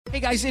Hey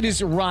guys, it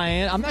is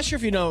Ryan. I'm not sure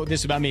if you know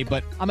this about me,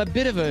 but I'm a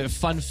bit of a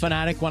fun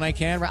fanatic when I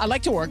can. I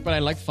like to work, but I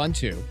like fun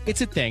too. It's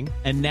a thing.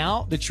 And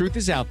now the truth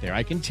is out there.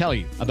 I can tell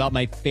you about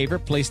my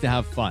favorite place to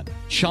have fun.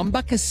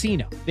 Chumba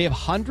Casino. They have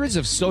hundreds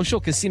of social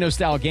casino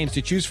style games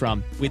to choose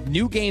from with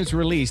new games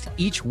released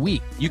each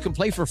week. You can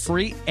play for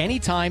free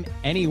anytime,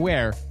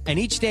 anywhere. And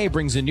each day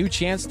brings a new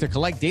chance to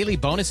collect daily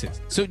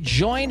bonuses. So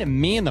join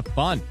me in the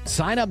fun.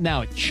 Sign up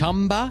now at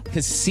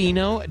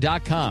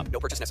ChumbaCasino.com. No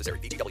purchase necessary.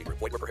 VGW.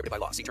 Void where prohibited by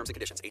law. See terms and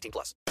conditions.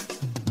 18+.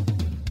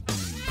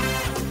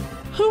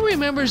 Who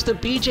remembers the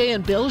BJ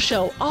and Bill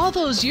Show all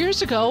those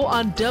years ago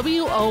on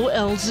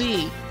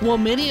WOLZ? Well,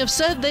 many have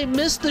said they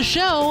missed the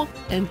show.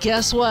 And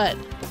guess what?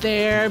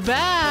 They're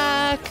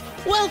back.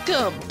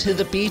 Welcome to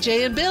the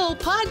BJ and Bill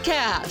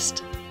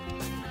podcast.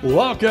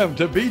 Welcome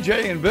to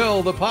BJ and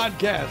Bill, the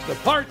podcast, a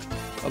part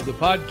of the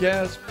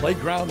Podcast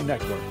Playground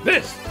Network.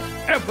 This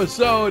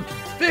episode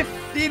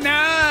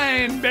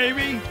 59,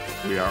 baby.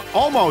 We are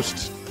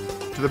almost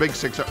to the big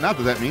 6. Not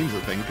that that means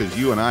a thing, because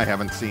you and I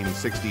haven't seen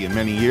 60 in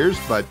many years,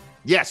 but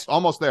yes,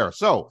 almost there.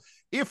 So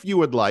if you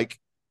would like,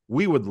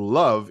 we would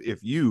love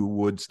if you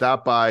would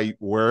stop by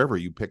wherever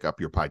you pick up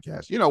your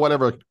podcast. You know,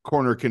 whatever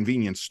corner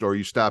convenience store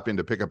you stop in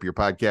to pick up your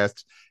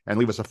podcasts, and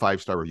leave us a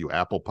 5-star review.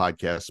 Apple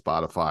Podcasts,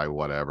 Spotify,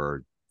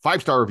 whatever.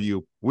 5-star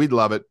review. We'd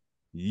love it.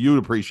 You'd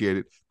appreciate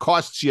it.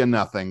 Costs you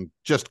nothing.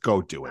 Just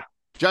go do it.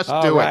 Just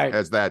do it,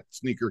 as that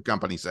sneaker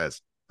company says.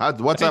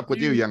 What's up with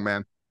you, young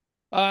man?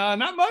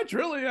 Not much,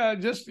 really.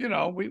 Just,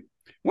 we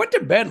went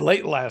to bed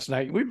late last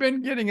night. We've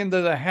been getting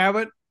into the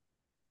habit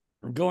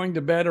of going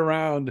to bed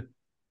around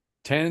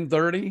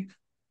 10:30.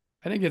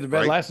 I didn't get to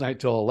bed last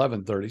night till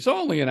 11:30, so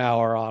only an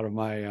hour out of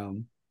my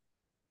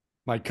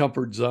my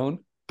comfort zone.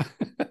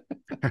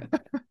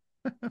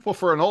 Well,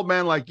 for an old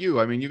man like you,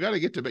 I mean, you got to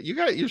get to bed.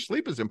 Your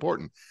sleep is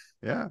important.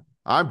 Yeah,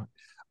 I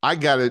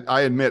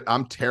admit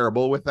I'm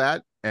terrible with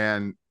that,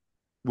 and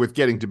with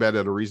getting to bed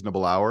at a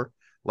reasonable hour.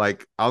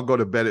 Like, I'll go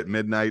to bed at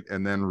midnight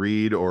and then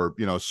read or,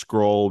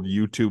 scroll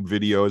YouTube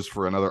videos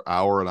for another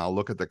hour, and I'll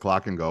look at the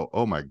clock and go,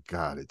 oh my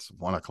God, it's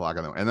 1 o'clock.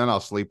 And then I'll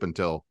sleep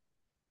until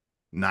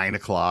 9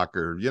 o'clock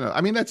or,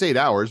 I mean, that's 8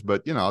 hours,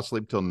 but, I'll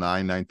sleep till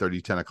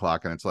 9:30, 10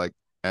 o'clock. And it's like,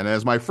 and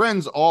as my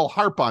friends all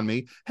harp on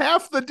me,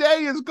 half the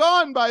day is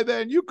gone by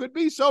then. You could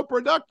be so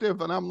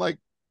productive. And I'm like,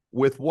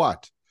 with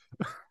what?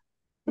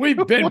 We've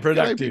been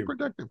productive. Be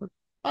productive.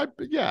 I've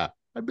been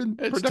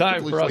It's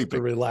time for sleeping. us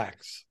to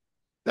relax.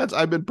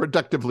 I've been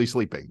productively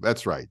sleeping.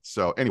 That's right.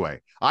 So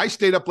anyway, I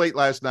stayed up late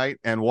last night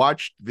and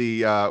watched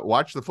the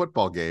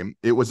football game.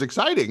 It was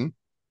exciting.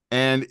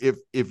 And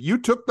if you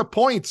took the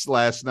points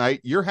last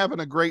night, you're having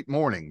a great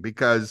morning,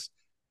 because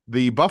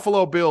the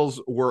Buffalo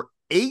Bills were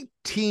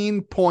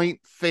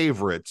 18-point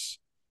favorites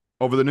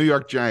over the New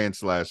York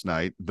Giants last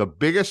night, the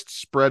biggest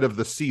spread of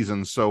the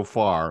season so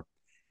far.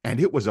 And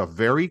it was a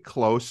very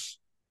close,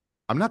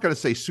 I'm not going to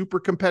say super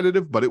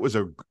competitive, but it was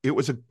a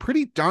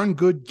pretty darn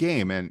good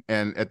game. And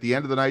at the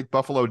end of the night,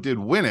 Buffalo did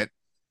win it.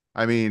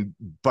 I mean,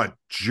 but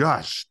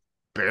just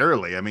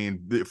barely. I mean,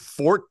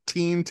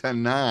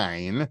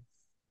 14-9.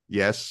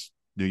 Yes,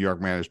 New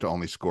York managed to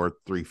only score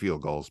 3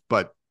 field goals,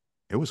 but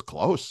it was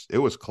close. It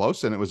was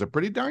close, and it was a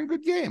pretty darn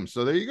good game.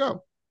 So there you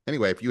go.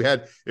 Anyway, if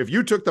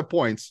you took the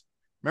points,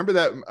 remember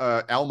that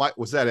Al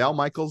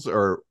Michaels,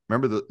 or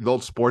remember the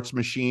old sports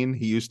machine?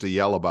 He used to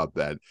yell about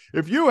that.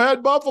 If you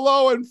had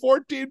Buffalo and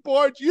 14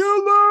 points,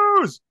 you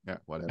lose. Yeah,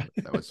 whatever.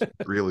 That was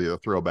really a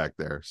throwback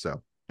there.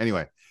 So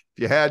anyway,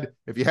 if you had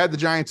the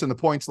Giants and the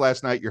points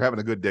last night, you're having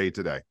a good day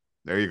today.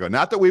 There you go.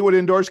 Not that we would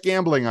endorse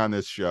gambling on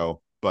this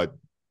show, but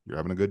you're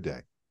having a good day.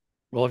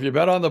 Well, if you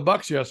bet on the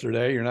Bucks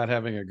yesterday, you're not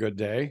having a good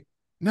day.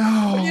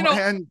 No,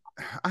 and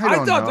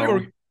I thought they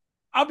were.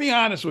 I'll be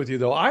honest with you,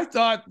 though. I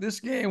thought this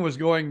game was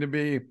going to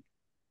be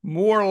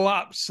more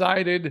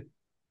lopsided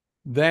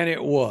than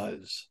it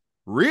was.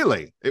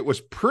 Really? It was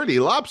pretty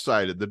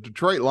lopsided. The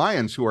Detroit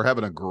Lions, who are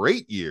having a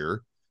great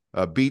year,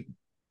 beat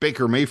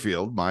Baker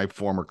Mayfield, my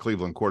former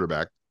Cleveland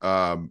quarterback.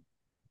 So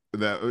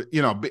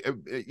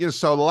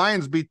the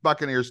Lions beat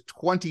Buccaneers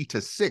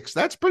 20-6.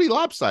 That's pretty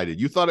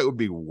lopsided. You thought it would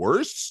be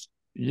worse?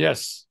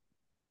 Yes.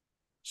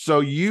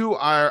 So you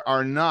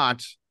are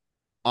not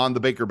on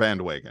the Baker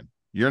bandwagon.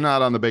 You're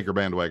not on the Baker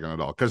bandwagon at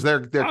all, because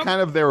they're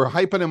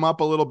hyping him up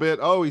a little bit.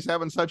 Oh, he's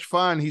having such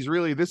fun.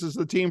 This is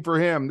the team for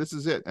him. This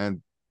is it.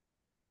 And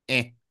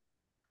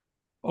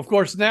of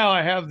course, now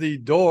I have the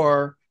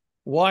door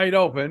wide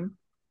open.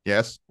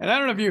 Yes. And I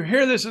don't know if you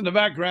hear this in the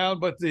background,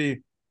 but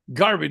the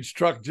garbage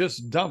truck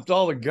just dumped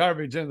all the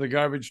garbage into the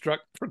garbage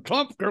truck.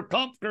 Clump,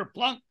 clump,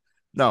 plunk.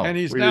 No. And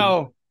he's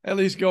now at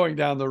least going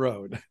down the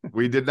road.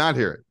 We did not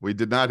hear it. We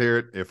did not hear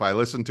it. If I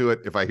listen to it,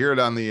 if I hear it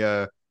on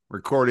the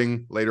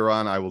recording later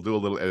on, I will do a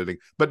little editing.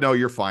 But no,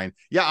 you're fine.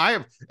 Yeah, I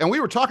have. And we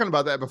were talking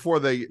about that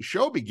before the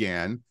show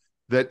began,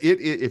 that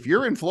if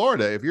you're in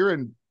Florida, if you're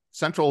in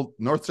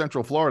north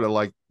central Florida,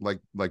 like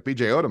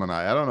BJ Odom and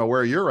I don't know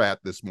where you're at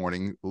this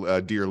morning,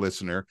 dear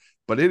listener,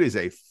 but it is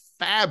a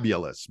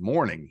fabulous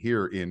morning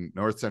here in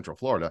north central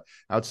Florida.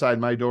 Outside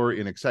my door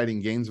in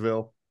exciting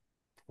Gainesville,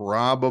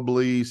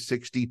 probably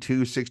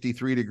 62,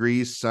 63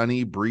 degrees,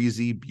 sunny,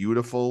 breezy,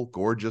 beautiful,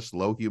 gorgeous,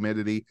 low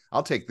humidity.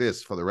 I'll take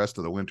this for the rest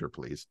of the winter,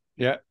 please.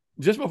 Yeah.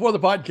 Just before the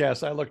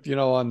podcast, I looked,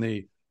 on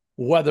the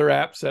weather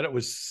app, said it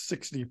was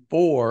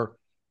 64.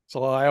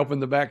 So I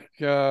opened the back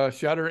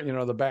shutter,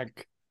 the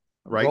back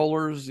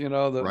rollers,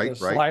 the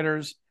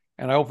sliders,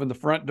 and I opened the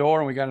front door,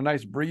 and we got a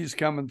nice breeze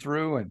coming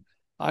through, and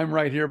I'm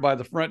right here by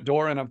the front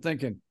door, and I'm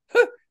thinking,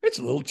 it's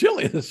a little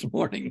chilly this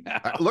morning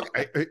now. Look,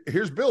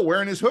 here's Bill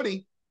wearing his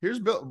hoodie. Here's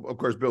Bill. Of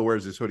course, Bill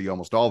wears his hoodie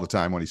almost all the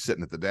time when he's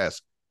sitting at the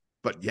desk.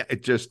 But yeah,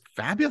 it's just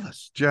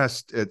fabulous. Here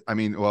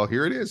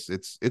it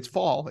is. It's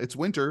fall. It's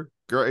winter.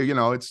 We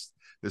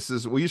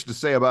used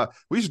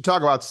to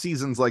talk about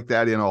seasons like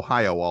that in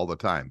Ohio all the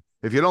time.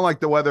 If you don't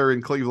like the weather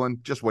in Cleveland,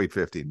 just wait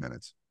 15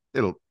 minutes.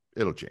 It'll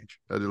change.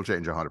 It'll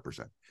change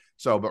 100%.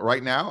 So, but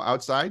right now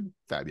outside,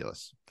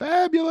 fabulous.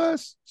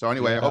 So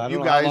anyway, I hope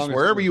you guys,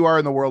 wherever you are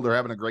in the world, are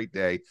having a great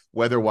day,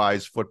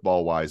 weather-wise,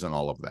 football-wise, and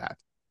all of that.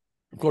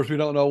 Of course, we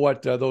don't know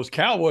what those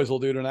Cowboys will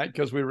do tonight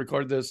because we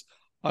record this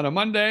on a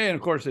Monday, and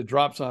of course, it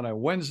drops on a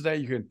Wednesday.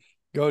 You can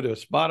go to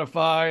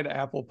Spotify, to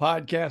Apple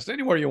Podcasts,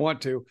 anywhere you want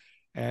to,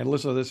 and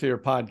listen to this here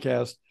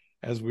podcast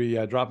as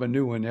we drop a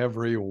new one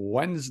every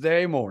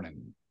Wednesday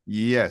morning.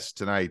 Yes,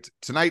 tonight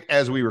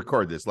as we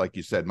record this, like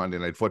you said, Monday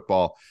Night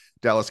Football,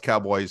 Dallas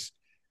Cowboys,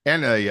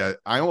 and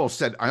I almost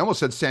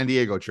said San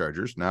Diego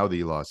Chargers, now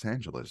the Los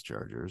Angeles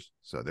Chargers.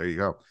 So there you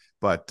go.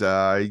 But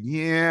I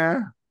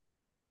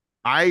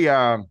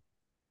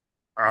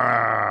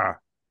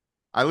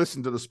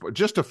listened to the sport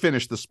just to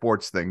finish the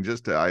sports thing.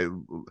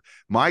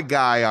 My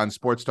guy on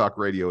Sports Talk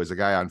Radio is a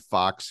guy on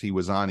Fox. He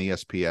was on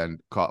ESPN,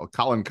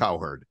 Colin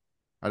Cowherd.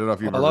 I don't know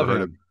if you've ever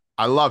heard of him.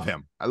 I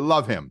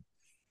love him.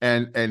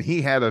 And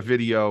he had a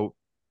video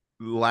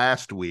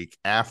last week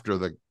after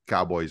the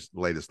Cowboys'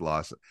 latest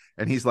loss.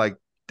 And he's like,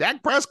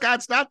 Dak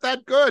Prescott's not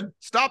that good.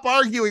 Stop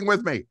arguing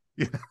with me.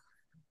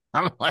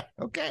 I'm like,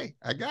 okay,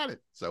 I got it.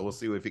 So we'll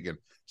see if he can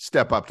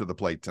step up to the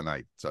plate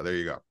tonight. So there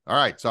you go. All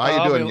right. So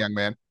how you doing, young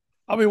man?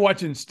 I'll be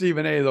watching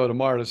Stephen A. though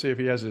tomorrow to see if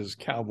he has his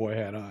cowboy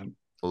hat on.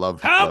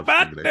 How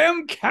about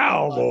them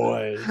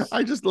Cowboys?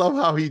 I just love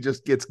how he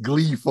just gets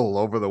gleeful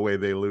over the way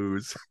they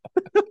lose.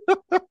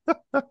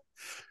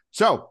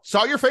 So,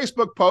 saw your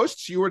Facebook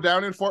posts. You were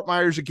down in Fort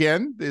Myers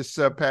again this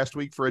past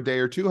week for a day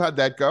or two. How'd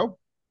that go?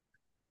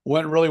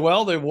 Went really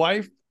well.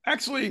 My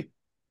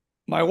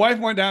wife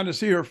went down to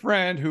see her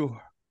friend who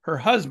her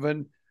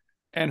husband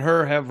and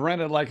her have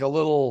rented like a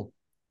little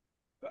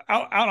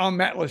out on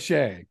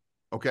Matlacha.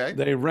 Okay.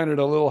 They rented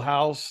a little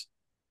house.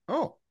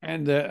 Oh.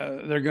 And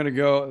they're going to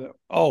go.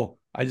 Oh,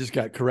 I just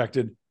got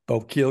corrected.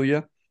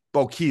 Bokeelia.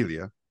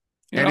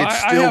 And it's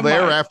still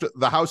there after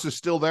the house is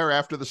still there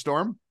after the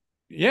storm?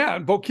 Yeah.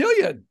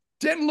 Bokeelia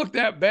didn't look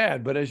that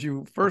bad, but as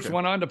you first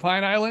went on to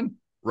Pine Island,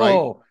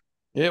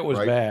 it was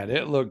bad.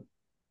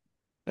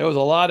 There was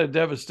a lot of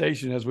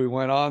devastation as we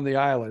went on the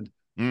island.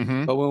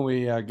 Mm-hmm. But when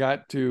we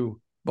got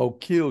to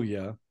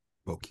Bokeelia,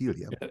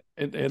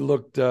 it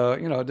looked,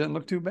 it didn't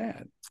look too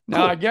bad.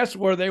 Now, I guess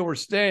where they were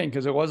staying,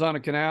 because it was on a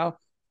canal,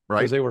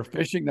 because they were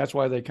fishing. That's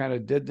why they kind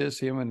of did this,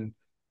 him and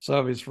some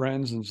of his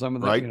friends and some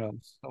of the,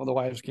 some of the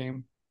wives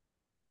came.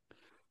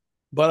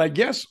 But I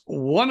guess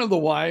one of the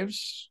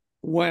wives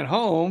went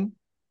home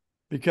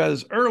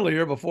because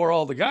earlier, before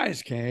all the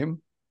guys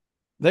came,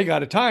 they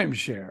got a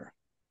timeshare.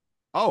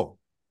 Oh.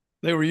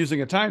 They were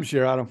using a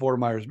timeshare out on Fort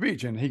Myers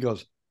Beach. And he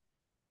goes,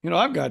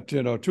 I've got,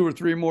 2 or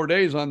 3 more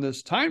days on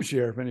this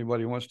timeshare if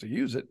anybody wants to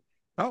use it.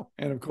 Oh.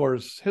 And of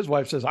course, his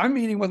wife says, I'm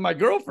meeting with my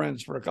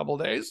girlfriends for a couple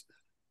of days.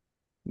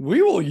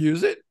 We will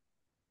use it.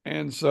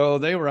 And so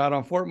they were out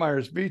on Fort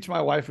Myers Beach.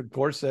 My wife, of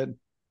course, said,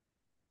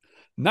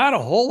 not a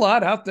whole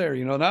lot out there,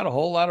 not a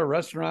whole lot of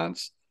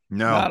restaurants.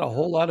 No. Not a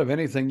whole lot of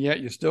anything yet.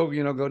 You still,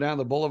 go down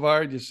the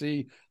boulevard, you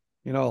see,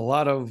 a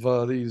lot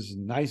of these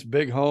nice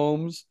big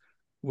homes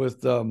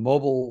with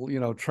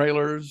mobile,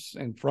 trailers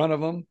in front of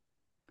them.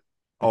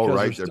 Oh,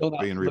 right. They're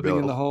being rebuilt.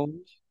 Living in the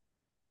homes.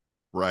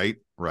 Right.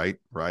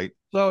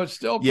 So it's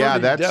still pretty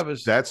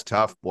devastating. That's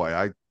tough,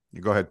 boy.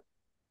 You go ahead.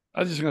 I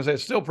was just going to say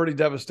it's still pretty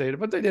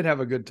devastated, but they did have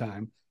a good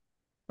time.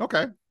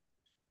 Okay.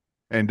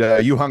 And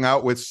you hung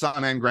out with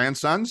son and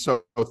grandson,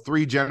 so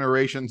 3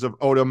 generations of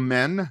Odom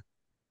men.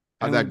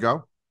 How'd that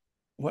go?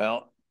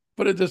 Well,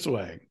 put it this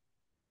way.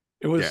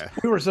 We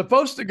were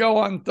supposed to go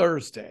on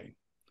Thursday.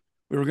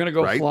 We were going to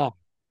go fly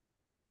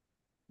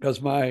because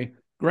my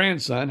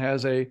grandson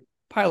has a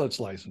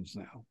pilot's license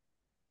now.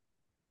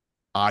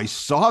 I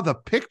saw the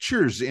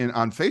pictures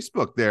on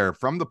Facebook there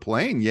from the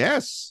plane.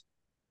 Yes.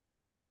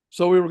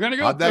 So we were going to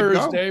go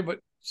Thursday, but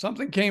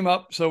something came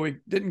up, so we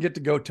didn't get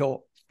to go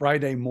till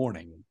Friday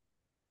morning.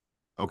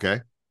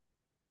 Okay.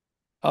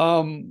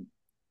 All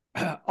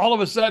of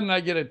a sudden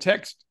I get a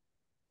text.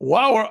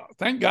 Wow.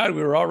 Thank God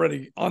we were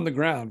already on the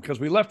ground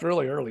because we left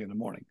early in the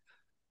morning.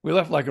 We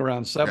left like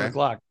around 7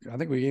 o'clock. I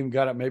think we even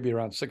got up maybe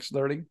around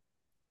 6:30.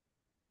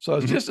 So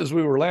it's just as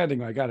we were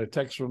landing, I got a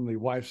text from the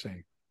wife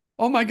saying,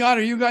 oh my God,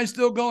 are you guys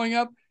still going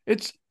up?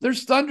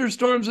 There's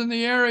thunderstorms in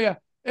the area.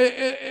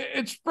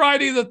 It's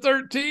Friday the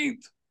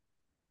 13th.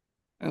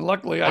 And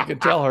luckily I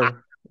could tell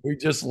her we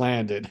just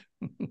landed.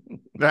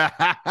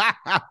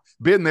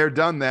 Been there,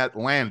 done that,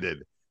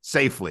 landed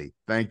safely.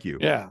 Thank you.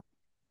 Yeah.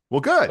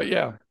 Well, good. But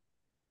yeah,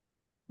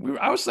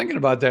 I was thinking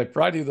about that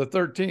Friday the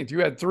 13th. You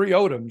had 3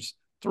 Odoms,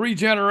 3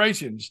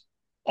 generations,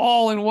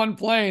 all in one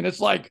plane. It's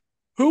like,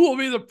 who will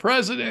be the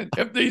president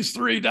if these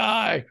 3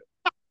 die?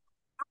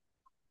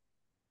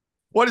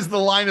 What is the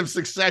line of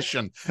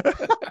succession?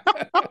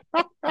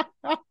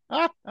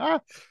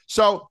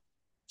 So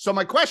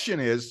my question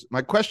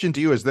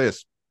to you is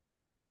this: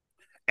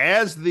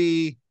 as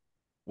the,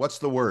 what's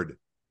the word?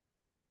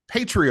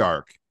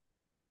 Patriarch.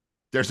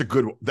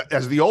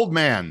 As the old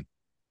man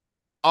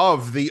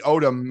of the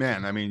Odom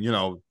men. I mean,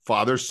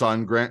 father,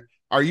 son,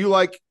 are you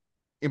like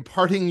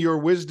imparting your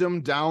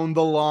wisdom down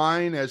the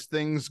line as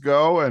things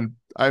go? And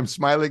I'm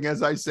smiling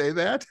as I say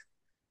that.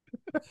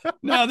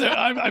 No,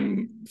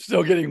 I'm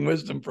still getting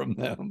wisdom from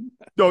them.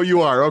 No,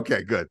 you are.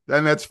 Okay, good.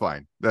 Then that's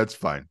fine. That's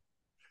fine.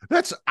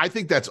 I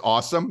think that's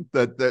awesome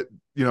that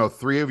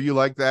 3 of you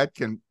like that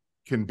can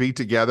be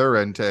together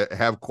and to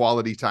have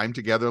quality time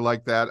together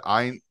like that.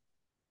 I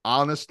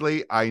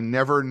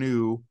never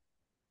knew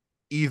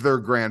either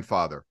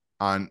grandfather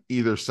on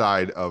either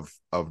side of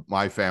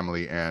my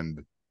family.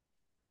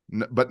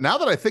 But now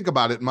that I think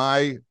about it,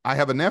 I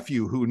have a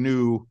nephew who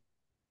knew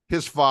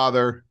his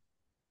father,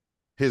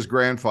 his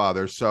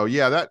grandfather. So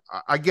yeah,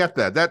 I get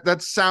that.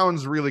 That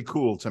sounds really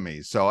cool to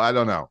me. So I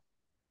don't know.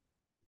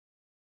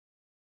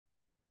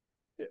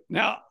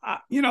 Now,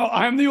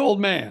 I'm the old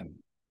man.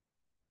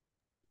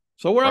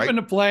 So we're up Right. in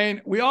the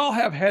plane. We all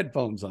have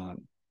headphones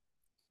on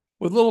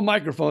with little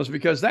microphones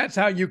because that's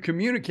how you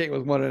communicate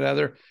with one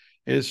another,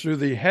 is through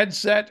the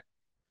headset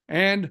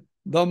and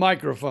the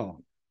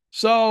microphone.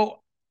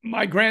 So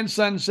my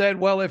grandson said,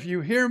 well, if you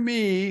hear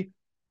me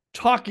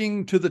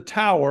talking to the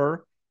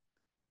tower,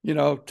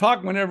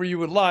 talk whenever you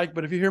would like,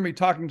 but if you hear me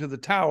talking to the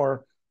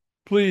tower,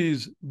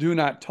 please do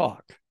not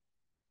talk.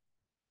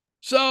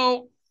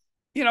 So,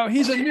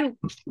 he's a new.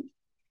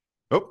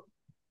 Oh,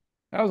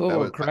 that was a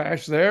little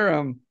crash there.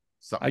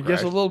 I guess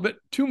crashed. a little bit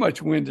too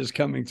much wind is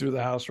coming through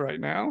the house right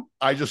now.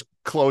 I just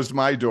closed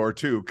my door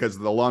too because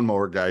the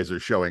lawnmower guys are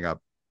showing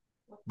up.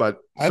 But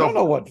I don't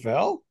know what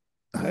fell.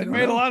 It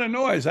made a lot of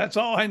noise. That's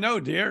all I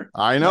know, dear.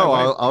 I know.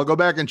 I'll go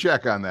back and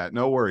check on that.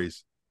 No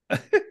worries.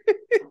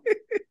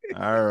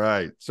 All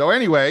right. So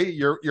anyway,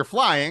 you're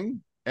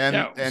flying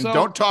and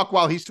don't talk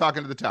while he's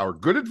talking to the tower.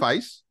 Good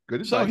advice. Good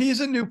advice. So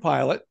he's a new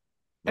pilot,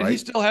 and he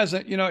still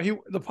hasn't.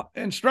 The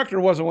instructor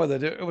wasn't with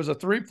it. It was a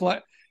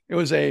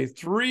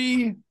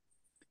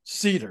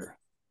 3-seater,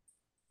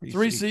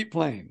 3-seat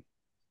plane,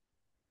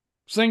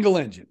 single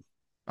engine.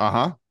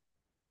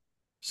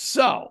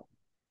 So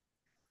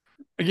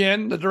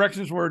again, the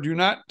directions were: do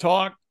not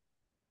talk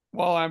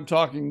while I'm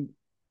talking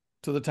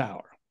to the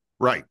tower.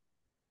 Right.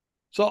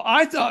 So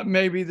I thought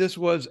maybe this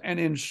was an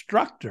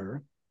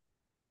instructor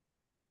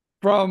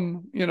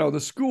from, the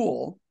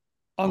school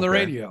on the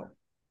radio.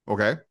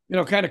 Okay.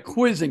 Kind of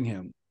quizzing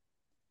him.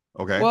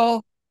 Okay.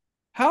 Well,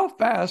 how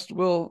fast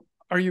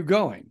are you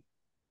going?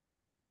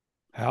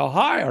 How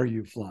high are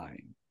you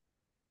flying?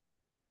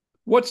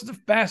 What's the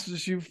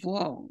fastest you've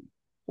flown?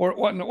 Or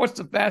what's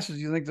the fastest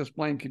you think this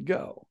plane could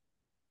go?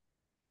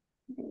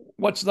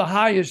 What's the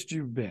highest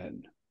you've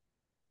been?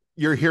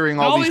 You're hearing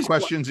all these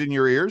questions in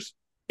your ears?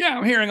 Yeah,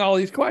 I'm hearing all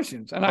these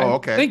questions. And I'm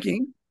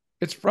thinking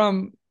it's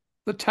from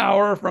the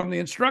tower, from the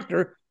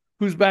instructor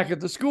who's back at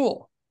the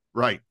school.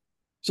 Right.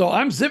 So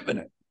I'm zipping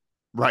it.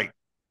 Right.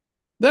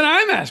 Then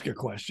I'm asked a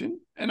question,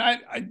 and I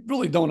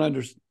really don't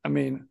understand. I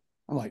mean,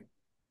 I'm like,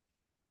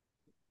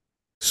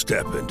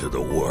 step into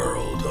the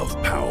world of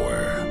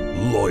power,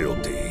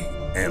 loyalty,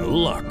 and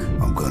luck.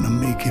 I'm going to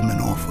make him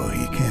an offer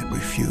he can't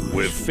refuse.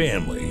 With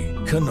family,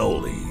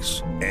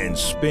 cannolis, and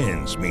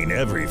spins mean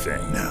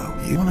everything. Now,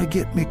 you want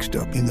to get mixed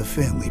up in the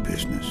family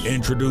business.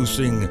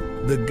 Introducing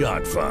The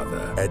Godfather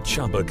at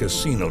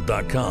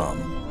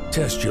ChumbaCasino.com.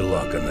 Test your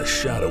luck in the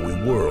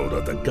shadowy world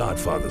of The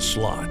Godfather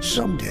slot.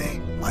 Someday,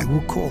 I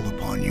will call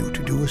upon you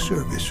to do a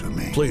service for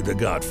me. Play The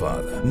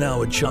Godfather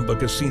now at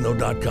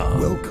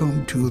ChumbaCasino.com.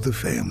 Welcome to the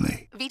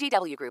family.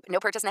 VGW Group. No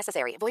purchase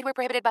necessary. Void where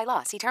prohibited by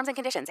law. See terms and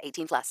conditions.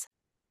 18+.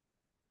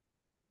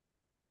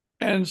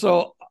 And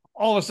so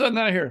all of a sudden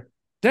I hear,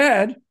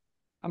 Dad,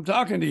 I'm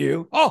talking to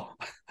you. Oh,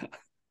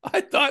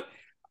 I thought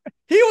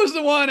he was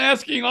the one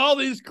asking all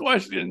these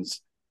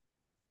questions.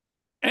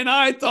 And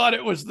I thought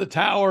it was the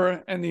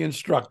tower and the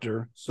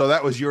instructor. So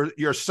that was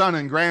your son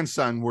and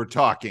grandson were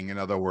talking, in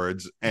other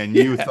words, and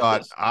you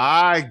thought,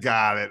 I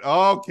got it.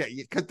 Okay.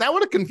 Because that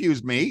would have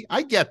confused me.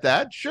 I get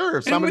that. Sure.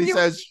 If somebody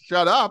says,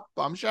 shut up,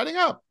 I'm shutting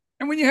up.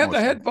 And when you have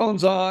the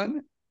headphones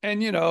on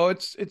and,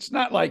 it's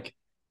not like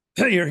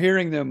you're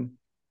hearing them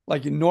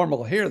like you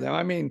normally hear them.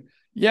 I mean,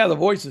 yeah, the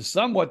voice is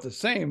somewhat the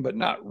same, but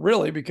not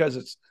really because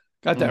it's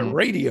got that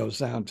radio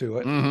sound to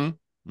it.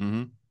 Mm-hmm.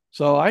 Mm-hmm.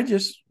 So I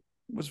just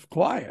was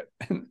quiet.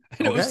 And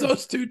it was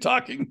those two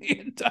talking the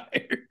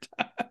entire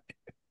time.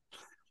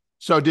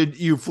 So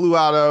you flew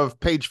out of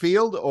Page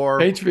Field or?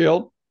 Page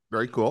Field.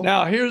 Very cool.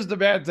 Now, here's the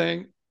bad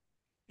thing.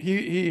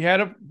 He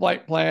had a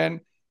flight plan.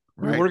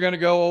 Right. We were going to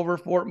go over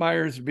Fort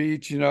Myers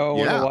Beach, you know,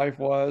 where Yeah. the wife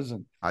was,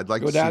 and I'd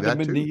like go to see down to that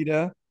too.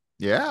 Bonita.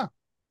 Yeah.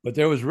 But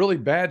there was really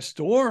bad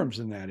storms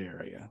in that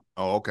area.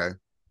 Oh, okay.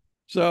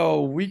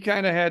 So we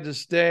kind of had to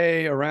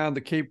stay around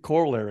the Cape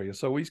Coral area.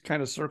 So we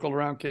kind of circled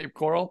around Cape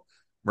Coral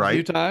a few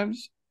Right.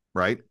 times.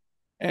 Right.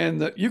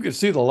 And you could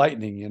see the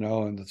lightning, you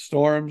know, and the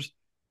storms.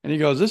 And he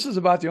goes, this is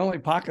about the only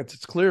pocket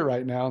that's clear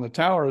right now. And the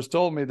tower has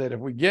told me that if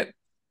we get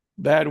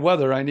bad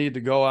weather, I need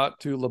to go out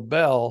to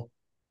LaBelle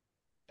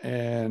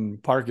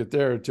and park it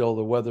there until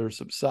the weather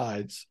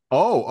subsides.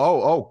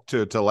 Oh,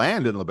 to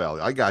land in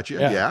LaBelle. I got you.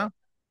 Yeah. Yeah.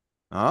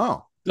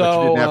 Oh, but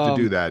So, you didn't have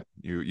to do that.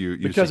 You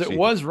because succeeded. it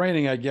was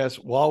raining, I guess,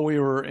 while we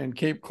were in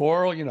Cape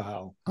Coral. You know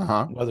how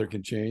Uh-huh. weather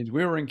can change.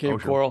 We were in Cape Oh,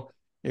 sure. Coral.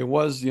 It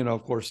was, you know,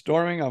 of course,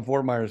 storming on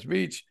Fort Myers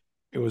Beach.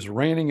 It was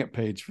raining at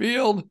Page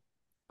Field.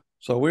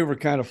 So we were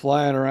kind of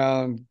flying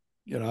around,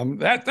 you know,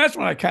 that's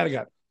when I kind of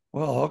got,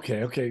 well,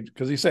 okay.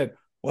 Because he said,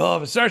 well,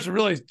 if it starts to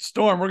really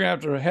storm, we're going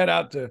to have to head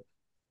out to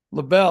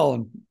LaBelle.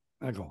 And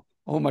I go,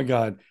 oh my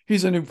God,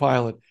 he's a new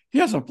pilot. He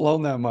hasn't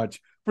flown that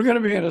much. We're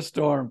going to be in a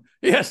storm.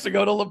 He has to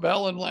go to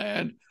LaBelle and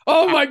land.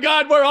 Oh my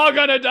God, we're all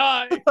going to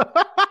die.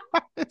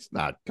 It's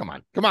not. Come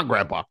on,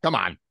 Grandpa. Come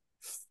on.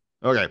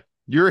 Okay,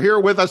 you're here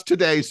with us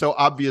today, so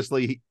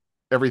obviously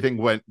everything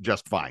went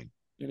just fine.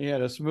 And he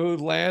had a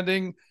smooth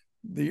landing.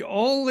 The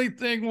only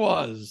thing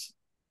was,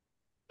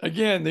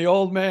 again, the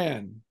old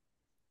man.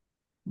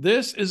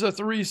 This is a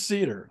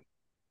 3-seater.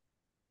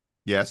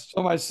 Yes.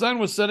 So my son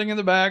was sitting in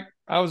the back.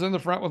 I was in the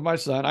front with my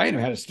son. I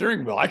even had a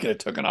steering wheel. I could have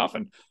taken off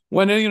and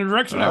went in the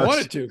direction I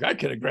wanted to. I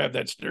could have grabbed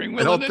that steering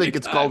wheel. I don't think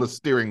it's called a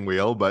steering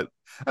wheel, but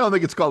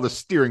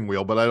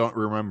I don't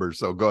remember.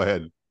 So go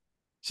ahead.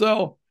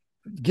 So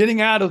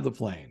getting out of the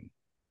plane,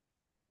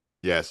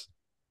 Yes.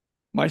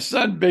 my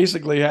son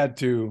basically had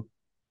to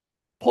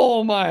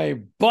pull my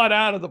butt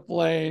out of the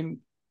plane,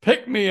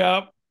 pick me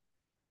up,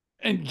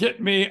 and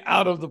get me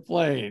out of the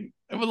plane.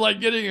 It was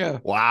like getting a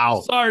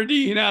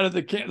sardine out of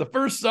the can, the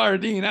first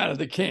sardine out of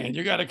the can.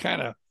 You got to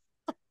kind of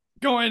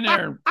go in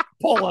there and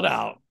pull it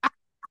out.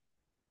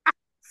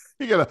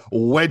 You got to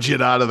wedge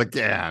it out of the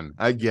can.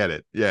 I get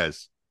it.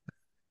 Yes.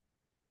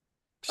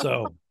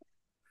 So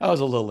I was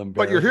a little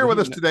embarrassed. But you're here with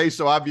us today,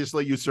 so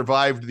obviously you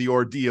survived the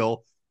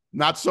ordeal.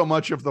 Not so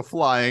much of the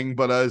flying,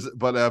 but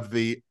of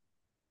the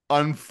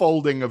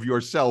unfolding of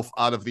yourself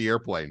out of the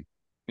airplane.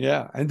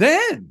 Yeah. And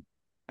then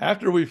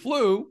after we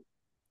flew,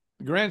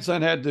 the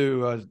grandson had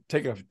to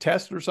take a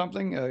test or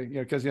something,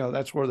 because, you know,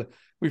 that's where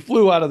we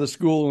flew out of the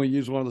school and we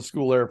used one of the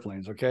school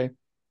airplanes. Okay.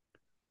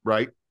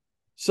 Right.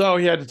 So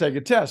he had to take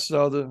a test.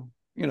 So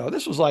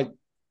this was like,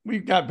 we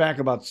got back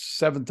about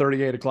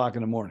 7:30, 8 o'clock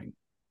in the morning,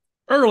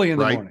 early in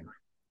the morning.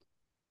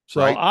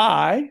 So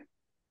I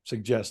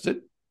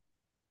suggested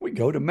we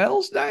go to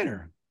Mel's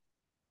Diner.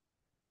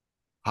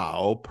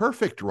 How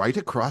perfect. Right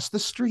across the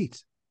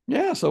street.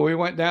 Yeah. So we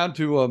went down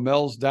to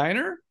Mel's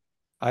Diner.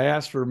 I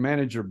asked for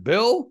manager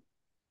Bill,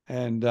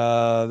 and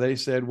they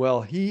said,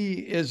 well, he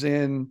is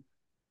in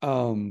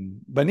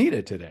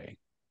Bonita today.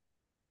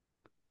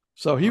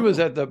 So he was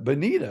at the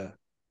Bonita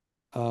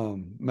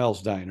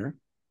Mel's Diner.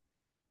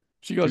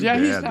 She goes, yeah,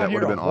 he's not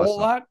here a whole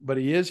lot, but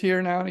he is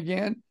here now and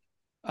again.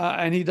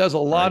 And he does a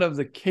lot of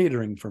the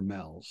catering for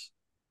Mel's.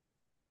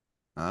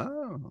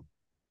 Oh,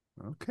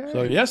 okay.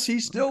 So yes, he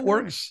still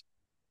works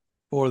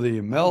for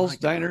the Mel's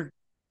Diner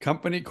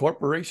Company,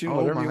 Corporation,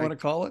 whatever you want to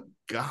call it.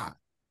 God.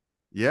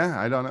 Yeah,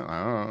 I don't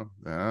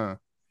know.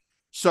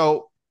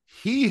 So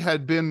he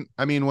had been,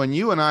 I mean, when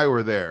you and I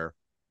were there,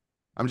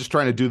 I'm just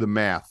trying to do the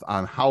math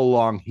on how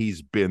long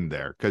he's been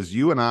there, because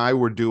you and I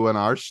were doing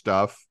our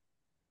stuff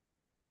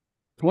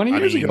 20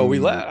 years ago we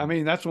left. I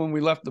mean, that's when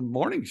we left the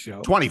morning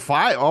show.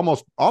 25,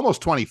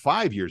 almost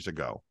 25 years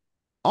ago.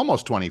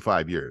 Almost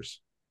 25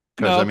 years.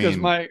 No, because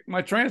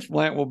my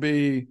transplant will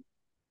be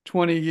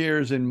 20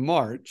 years in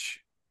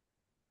March.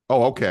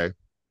 Oh, okay.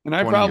 And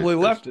I probably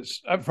left it.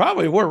 I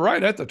probably were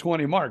right at the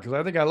 20 mark, because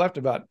I think I left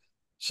about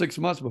 6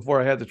 months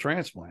before I had the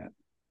transplant.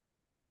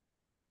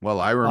 Well,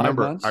 I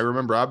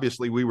remember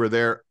obviously we were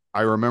there.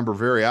 I remember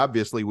very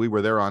obviously we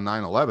were there on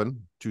 9/11,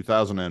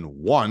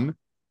 2001.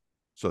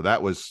 So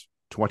that was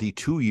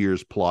 22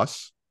 years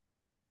plus.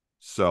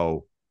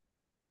 So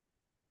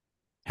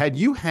had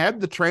you had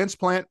the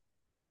transplant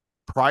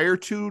prior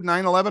to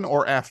 9/11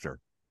 or after?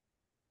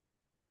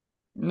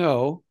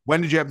 No.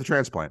 When did you have the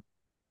transplant?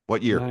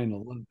 What year?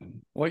 9/11.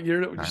 What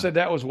year? You said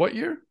that was what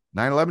year?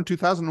 9/11,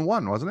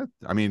 2001, wasn't it?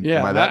 I mean,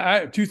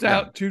 yeah,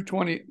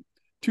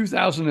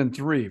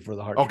 2003 for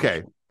the heart. Okay.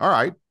 transplant. All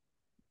right.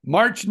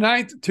 March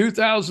 9th,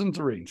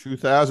 2003.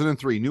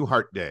 2003, New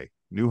Heart Day.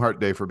 New Heart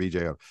Day for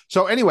BJO.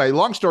 So anyway,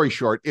 long story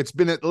short, it's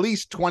been at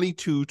least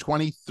 22,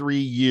 23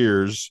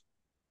 years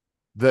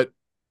that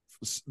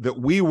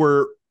we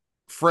were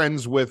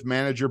friends with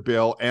manager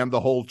Bill and the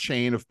whole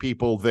chain of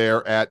people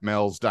there at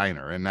Mel's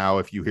Diner. And now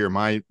if you hear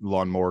my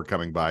lawnmower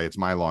coming by, it's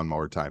my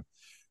lawnmower time.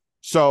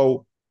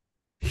 So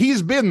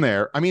he's been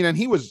there. I mean, and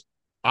he was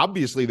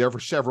obviously there for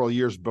several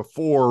years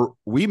before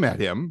we met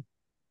him.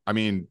 I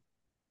mean,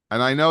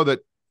 and I know that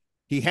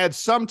he had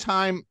some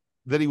time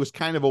that he was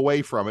kind of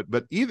away from it,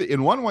 but either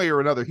in one way or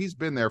another, he's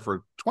been there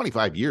for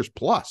 25 years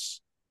plus.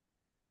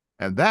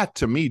 And that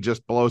to me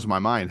just blows my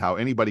mind how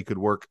anybody could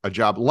work a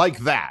job like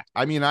that.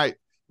 I mean,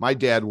 my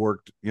dad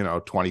worked,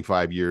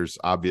 25 years,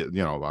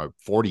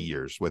 40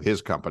 years with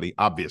his company,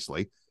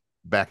 obviously,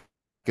 back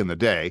in the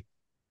day.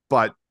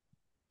 But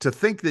to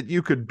think that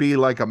you could be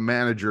like a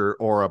manager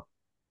or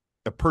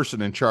a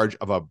person in charge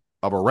of a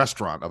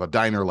restaurant, of a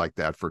diner like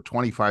that for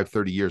 25,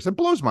 30 years, it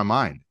blows my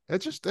mind.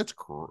 That's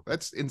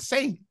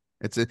insane.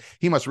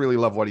 He must really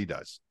love what he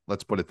does.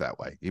 Let's put it that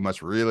way. He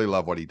must really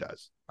love what he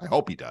does. I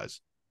hope he does.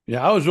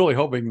 Yeah, I was really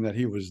hoping that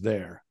he was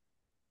there.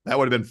 That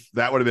would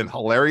have been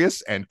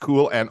hilarious and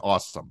cool and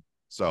awesome.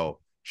 So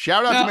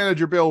shout out to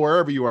Manager Bill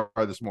wherever you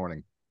are this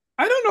morning.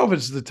 I don't know if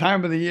it's the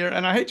time of the year,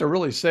 and I hate to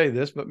really say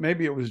this, but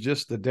maybe it was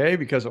just the day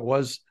because it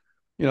was,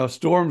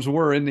 storms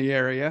were in the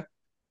area,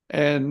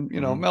 and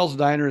Mel's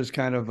Diner is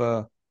kind of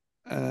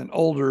an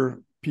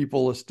older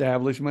people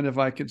establishment, if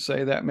I could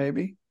say that.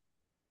 Maybe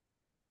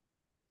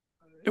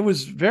it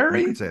was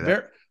very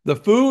the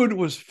food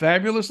was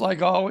fabulous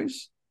like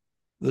always.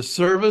 The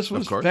service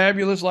was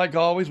fabulous like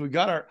always. We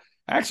got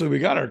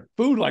our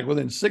food like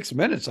within 6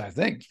 minutes, I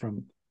think,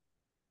 from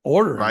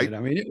ordering it. I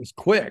mean, it was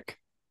quick.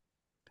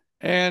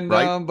 And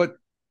but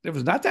there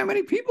was not that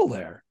many people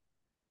there.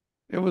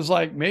 It was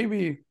like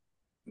maybe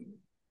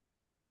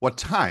what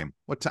time?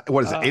 What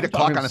is it? 8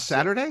 o'clock on a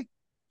Saturday?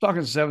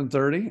 Talking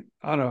 7:30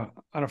 on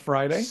a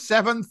Friday.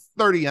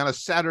 7:30 on a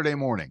Saturday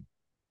morning.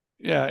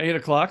 Yeah, 8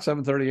 o'clock,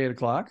 7:30, 8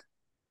 o'clock.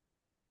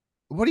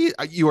 What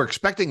you were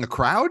expecting a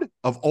crowd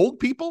of old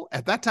people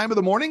at that time of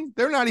the morning?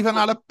 They're not even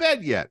out of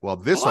bed yet. Well,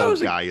 this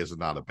old guy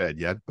isn't out of bed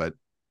yet, but.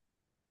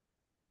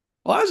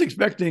 Well, I was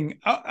expecting,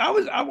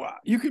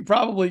 you could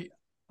probably,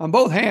 on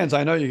both hands,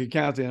 I know you could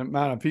count the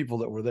amount of people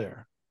that were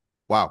there.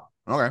 Wow.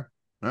 Okay.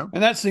 Yeah.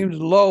 And that seems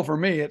low for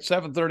me at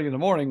 7:30 in the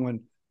morning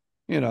when,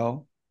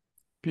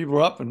 people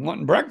are up and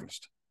wanting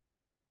breakfast.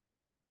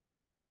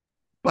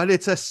 But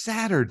it's a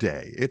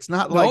Saturday. It's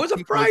not like. No, it's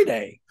a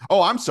Friday.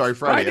 Oh, I'm sorry.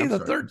 Friday the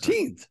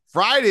 13th.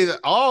 Friday.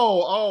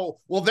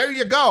 Well, there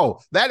you go.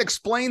 That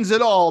explains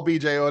it all,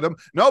 BJ Odom.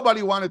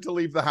 Nobody wanted to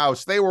leave the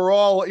house. They were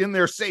all in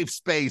their safe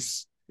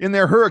space, in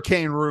their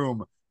hurricane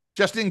room,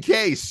 just in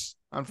case,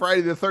 on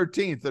Friday the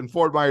 13th in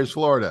Fort Myers,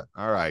 Florida.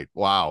 All right.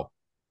 Wow.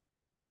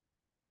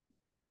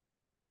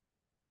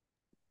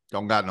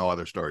 Don't got no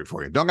other story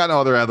for you. Don't got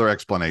no other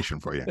explanation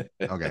for you.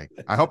 Okay.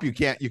 I hope you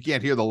can't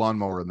hear the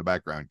lawnmower in the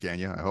background, can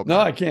you? I hope no,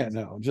 not. I can't.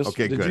 No. Just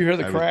okay, did good. You hear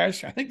the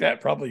crash? I think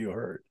that probably you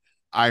heard.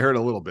 I heard a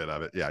little bit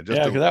of it. Yeah.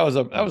 Because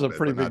that was a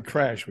pretty big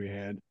crash we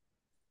had.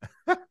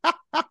 All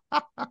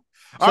right.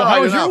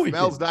 How was your weekend?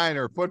 Mel's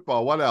Diner,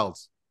 football. What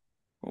else?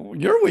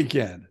 Your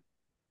weekend.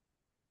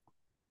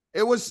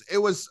 It was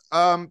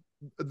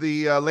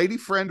the lady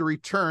friend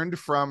returned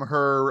from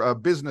her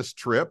business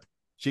trip.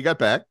 She got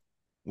back.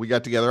 We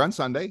got together on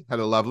Sunday, had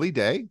a lovely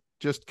day,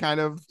 just kind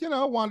of,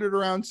 wandered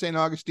around St.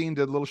 Augustine,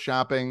 did a little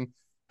shopping,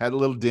 had a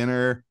little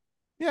dinner.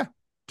 Yeah,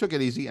 took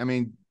it easy. I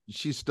mean,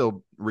 she's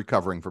still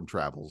recovering from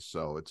travels,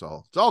 so it's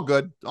all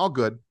good. All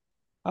good.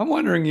 I'm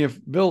wondering if,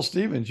 Bill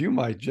Stevens, you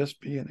might just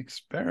be an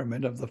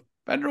experiment of the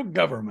federal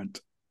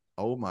government.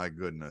 Oh, my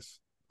goodness.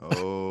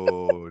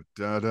 Oh,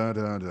 da, da,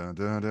 da, da,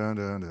 da, da,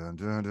 da,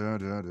 da,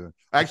 da, da.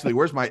 Actually,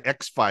 where's my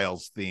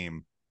X-Files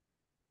theme?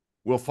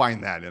 We'll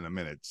find that in a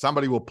minute.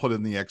 Somebody will put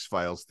in the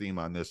X-Files theme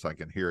on this. I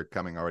can hear it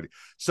coming already.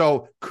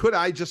 So could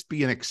I just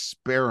be an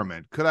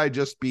experiment? Could I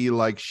just be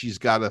like, she's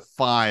got a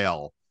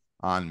file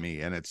on me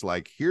and it's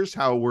like, here's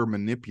how we're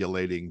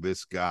manipulating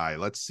this guy.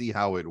 Let's see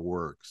how it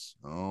works.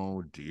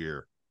 Oh,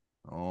 dear.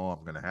 Oh,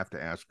 I'm going to have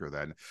to ask her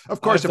that. Of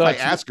course, if I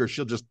ask her,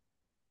 she'll just,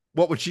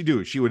 what would she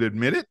do? She would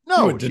admit it? No,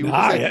 she would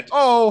deny it.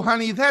 Oh,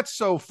 honey, that's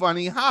so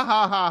funny. Ha,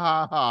 ha, ha,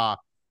 ha, ha.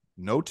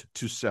 Note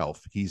to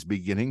self, he's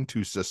beginning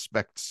to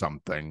suspect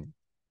something.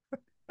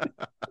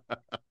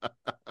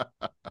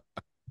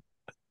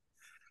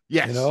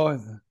 Yes.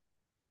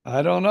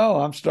 I don't know.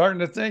 I'm starting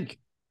to think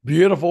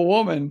beautiful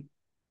woman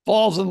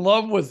falls in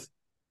love with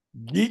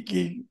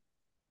geeky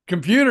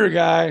computer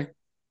guy.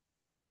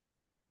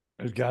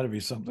 There's got to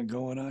be something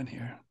going on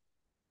here.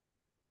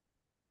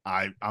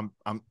 I'm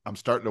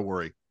starting to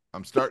worry.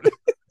 I'm starting.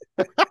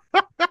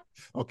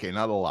 Okay,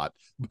 not a lot,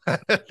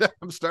 but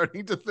I'm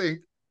starting to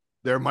think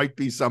there might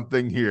be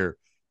something here.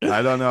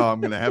 I don't know.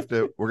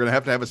 We're going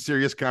to have a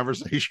serious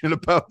conversation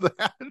about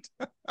that.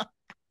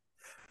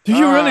 Do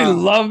you really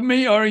love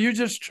me, or are you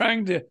just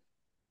trying to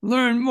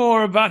learn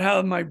more about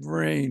how my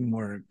brain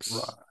works?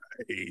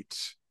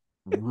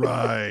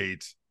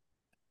 Right.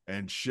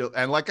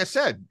 And like I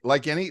said,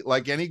 like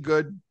any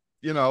good,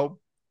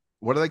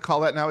 what do they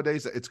call that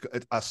nowadays? It's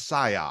a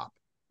psyop,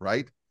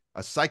 right?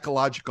 A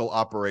psychological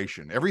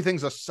operation.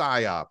 Everything's a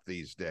psyop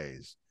these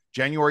days.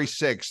 January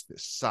 6th,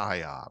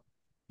 psyop.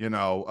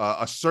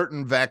 A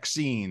certain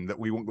vaccine that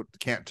we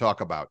can't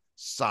talk about,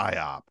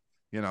 psyop.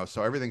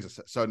 So everything's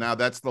so now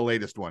that's the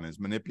latest one is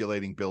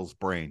manipulating Bill's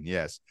brain.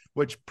 Yes,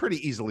 which pretty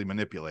easily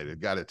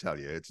manipulated. Got to tell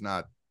you,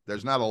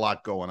 There's not a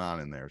lot going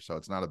on in there, so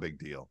it's not a big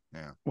deal.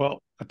 Yeah.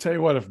 Well, I'll tell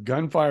you what, if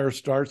gunfire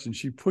starts and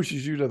she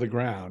pushes you to the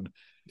ground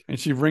and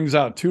she brings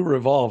out 2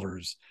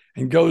 revolvers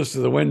and goes to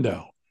the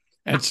window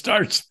and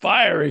starts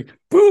firing,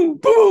 boom,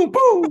 boom,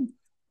 boom,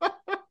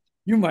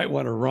 you might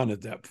want to run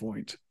at that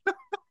point.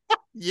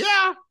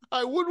 Yeah,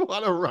 I would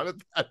want to run at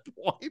that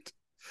point.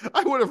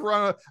 I would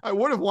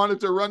have wanted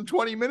to run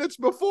 20 minutes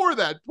before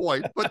that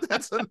point, but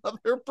that's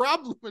another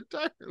problem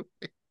entirely.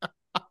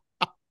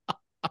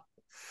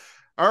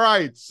 All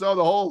right. So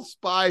the whole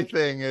spy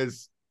thing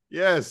is,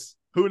 yes,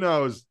 who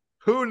knows?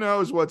 Who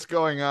knows what's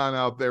going on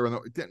out there?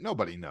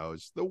 Nobody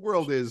knows.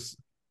 Let's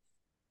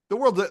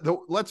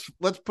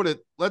put it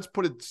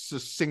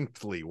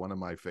succinctly, one of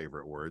my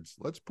favorite words.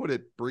 Let's put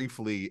it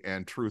briefly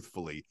and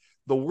truthfully.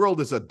 The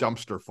world is a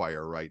dumpster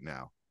fire right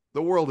now.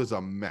 The world is a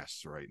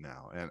mess right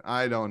now, and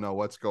I don't know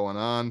what's going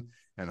on,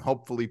 and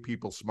hopefully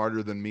people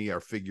smarter than me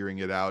are figuring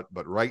it out,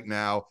 but right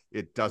now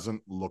it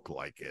doesn't look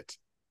like it.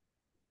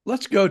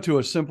 Let's go to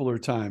a simpler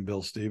time,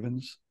 Bill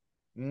Stevens.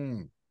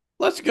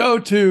 Let's go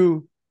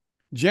to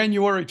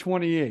January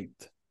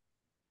 28th,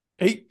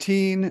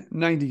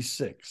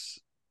 1896.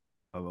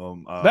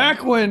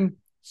 Back when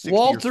 60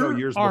 Walter or so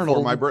years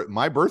Arnold, before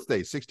my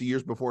birthday, 60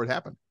 years before it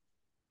happened.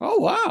 Oh,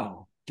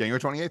 wow.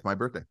 January 28th, my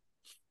birthday.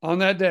 On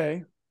that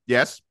day,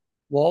 yes,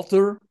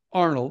 Walter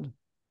Arnold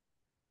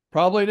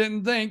probably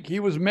didn't think he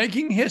was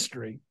making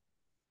history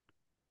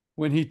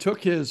when he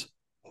took his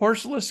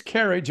horseless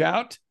carriage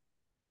out,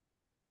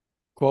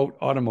 quote,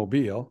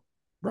 automobile,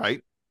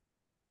 right,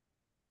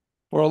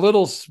 for a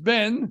little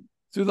spin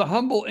through the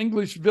humble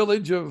English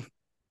village of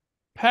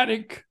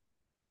Paddock.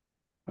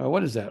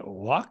 What is that?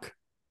 Waukon?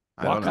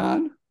 I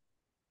have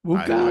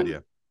no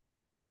idea.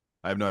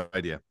 I have no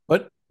idea.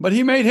 But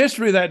he made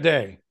history that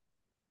day.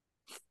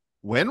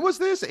 When was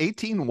this?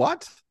 18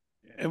 what?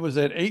 It was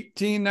at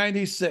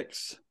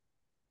 1896.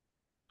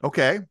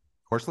 Okay.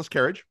 Horseless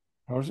carriage.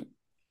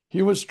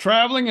 He was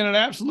traveling at an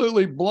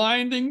absolutely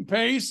blinding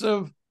pace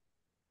of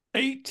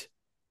 8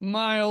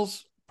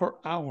 miles per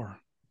hour.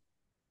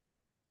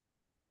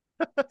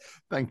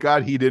 Thank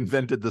God he'd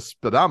invented the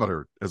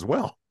speedometer as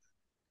well.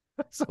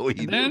 So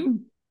he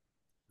then,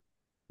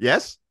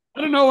 yes,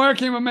 out of nowhere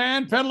came a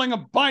man pedaling a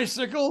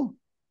bicycle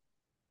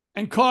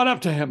and caught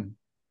up to him.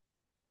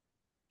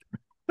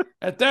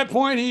 At that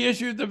point, he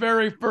issued the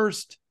very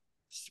first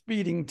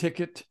speeding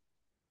ticket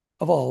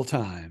of all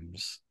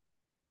times.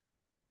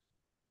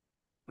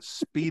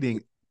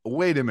 Speeding.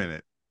 Wait a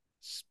minute.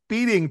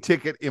 Speeding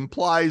ticket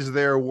implies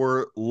there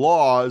were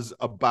laws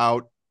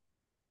about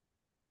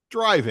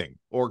driving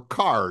or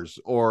cars,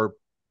 or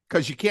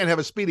because you can't have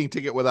a speeding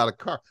ticket without a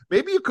car.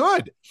 Maybe you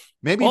could.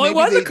 Maybe it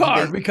was a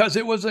car because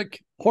it was a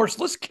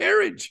horseless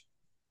carriage.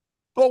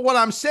 But what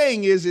I'm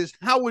saying is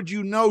how would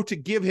you know to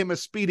give him a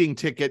speeding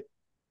ticket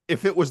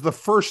if it was the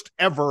first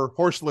ever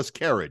horseless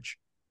carriage?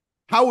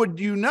 How would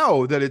you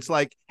know that it's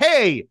like,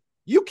 hey,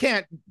 you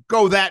can't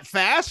go that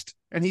fast?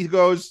 And he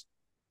goes,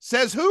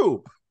 says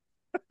who?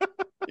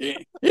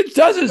 It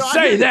doesn't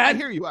say that. I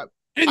hear you.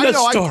 In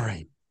the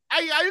story.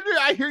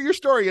 I hear your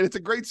story, and it's a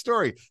great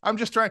story. I'm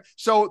just trying.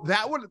 So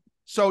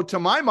to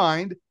my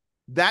mind,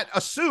 that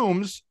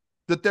assumes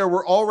that there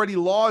were already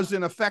laws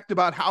in effect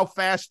about how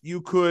fast you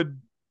could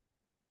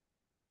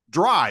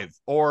drive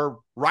or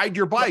ride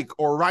your bike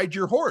or ride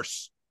your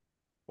horse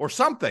or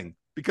something.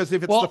 Because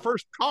if it's the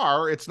first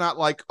car, it's not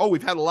like, oh,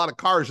 we've had a lot of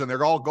cars and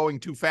they're all going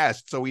too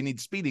fast, so we need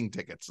speeding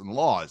tickets and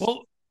laws.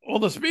 Well,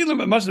 the speed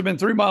limit must have been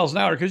 3 miles an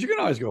hour because you can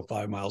always go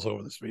 5 miles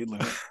over the speed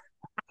limit.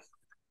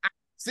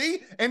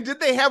 See? And did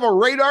they have a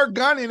radar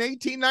gun in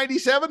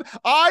 1897?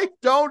 I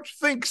don't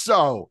think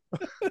so.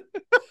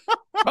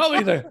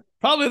 Probably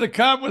the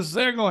cop was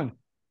there going,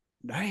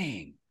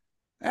 dang,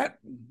 that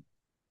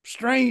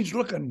strange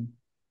looking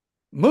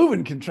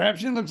moving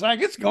contraption looks like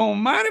it's going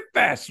mighty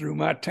fast through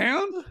my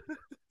town.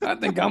 I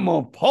think I'm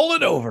going to pull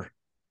it over.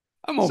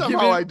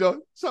 Somehow I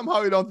don't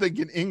think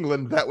in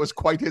England that was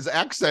quite his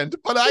accent,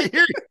 but I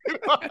hear you.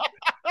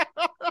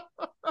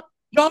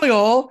 Jolly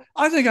all,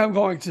 I think I'm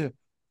going to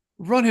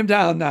run him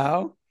down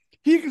now.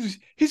 He's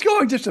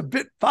going just a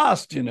bit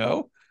fast, you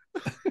know.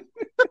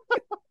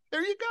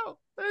 There you go.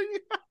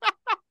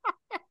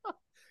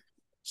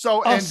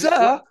 So,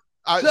 sir,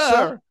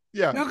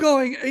 yeah, you're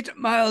going 8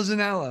 miles an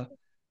hour.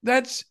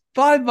 That's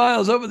 5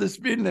 miles over the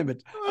speed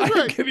limit.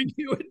 I'm giving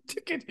you a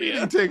ticket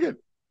here. Ticket.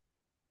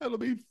 That'll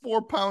be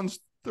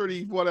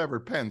 £4.30 whatever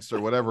pence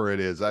or whatever it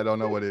is. I don't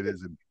know what it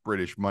is in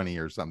British money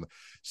or something.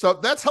 So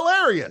that's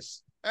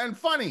hilarious and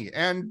funny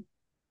and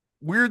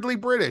weirdly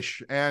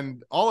British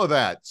and all of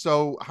that.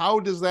 So how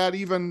does that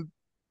even?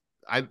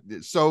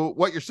 So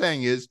what you're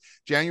saying is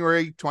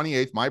January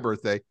 28th, my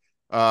birthday,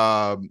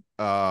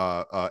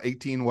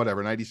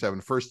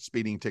 97, first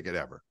speeding ticket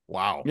ever.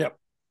 Wow. Yep.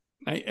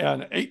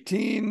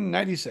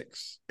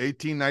 1896.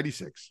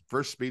 1896,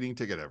 first speeding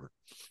ticket ever.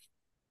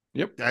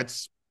 Yep.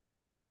 That's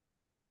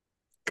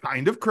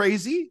kind of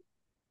crazy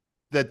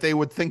that they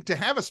would think to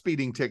have a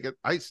speeding ticket.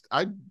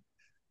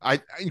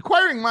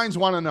 Inquiring minds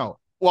want to know,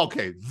 Well,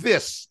 okay,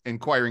 this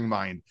inquiring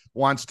mind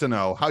wants to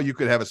know how you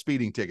could have a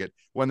speeding ticket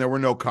when there were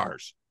no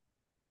cars.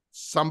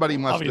 Somebody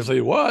must Obviously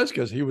it was,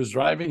 because he was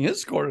driving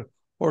his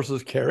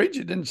horseless carriage.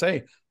 It didn't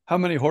say how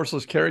many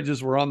horseless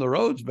carriages were on the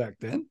roads back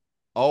then.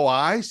 Oh,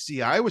 I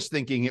see. I was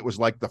thinking it was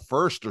like the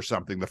first or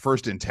something, the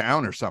first in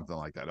town or something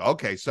like that.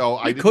 Okay,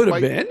 so It could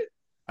have been.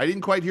 I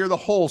didn't quite hear the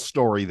whole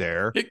story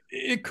there.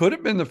 It could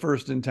have been the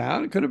first in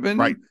town. It could have been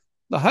Right.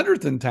 the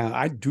 100th in town.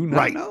 I do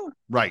not know.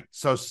 Right.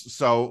 So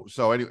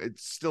anyway,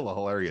 it's still a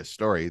hilarious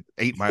story.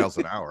 8 miles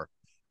an hour.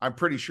 I'm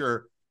pretty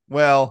sure.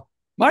 Well,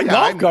 My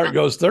golf cart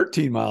goes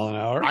 13 mile an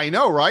hour. I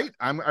know, right?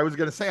 I was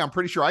going to say, I'm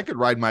pretty sure I could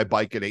ride my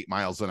bike at 8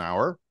 miles an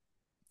hour.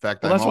 In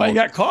fact, Well, that's why he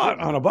got caught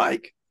on a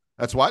bike.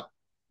 That's what?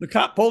 The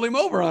cop pulled him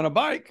over on a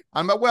bike.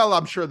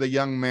 I'm sure the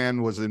young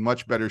man was in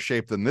much better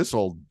shape than this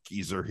old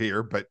geezer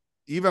here, but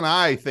even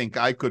I think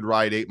I could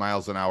ride 8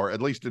 miles an hour,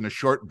 at least in a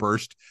short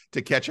burst,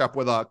 to catch up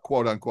with a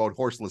quote unquote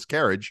horseless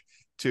carriage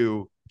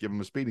to give him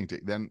a speeding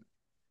ticket.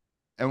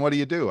 And what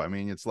do? I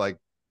mean, it's like,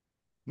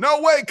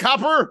 no way,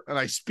 copper. And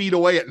I speed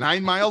away at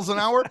 9 miles an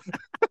hour.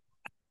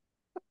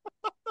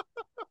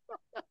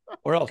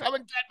 Or else, come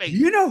and get me.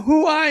 You know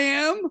who I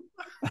am?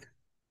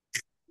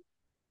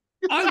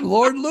 I'm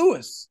Lord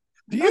Lewis.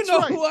 Do you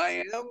know who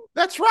I am?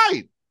 That's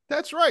right.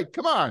 That's right.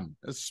 Come on.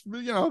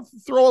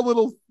 Throw a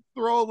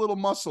little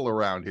muscle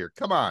around here.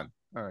 Come on.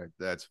 All right.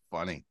 That's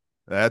funny.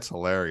 That's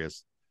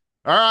hilarious.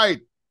 All right.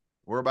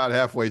 We're about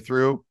halfway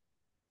through.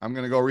 I'm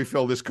going to go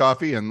refill this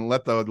coffee and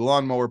let the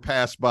lawnmower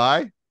pass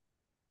by.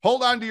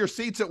 Hold on to your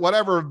seats at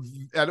whatever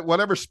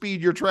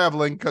speed you're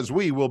traveling, because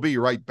we will be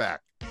right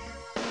back.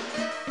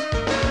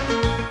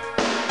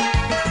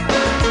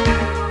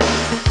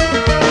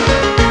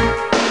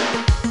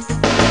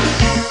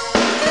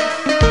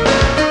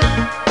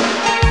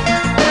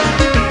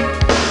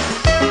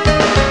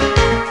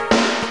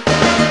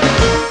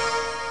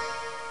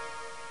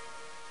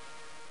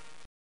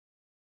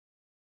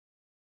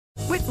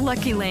 With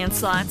Lucky Land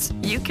Slots,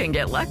 you can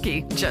get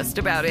lucky just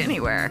about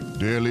anywhere.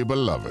 Dearly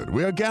beloved,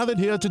 we are gathered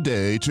here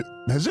today to...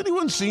 Has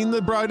anyone seen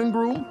the bride and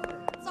groom?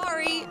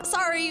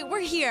 Sorry,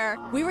 we're here.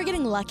 We were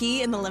getting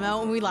lucky in the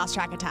limo and we lost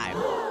track of time.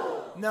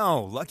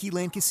 No, Lucky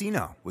Land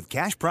Casino, with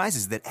cash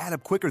prizes that add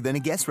up quicker than a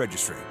guest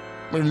registry.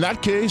 In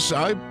that case,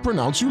 I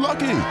pronounce you lucky.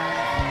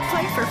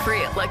 Play for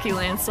free at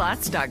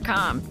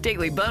LuckyLandSlots.com.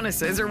 Daily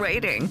bonuses are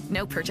waiting.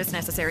 No purchase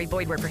necessary.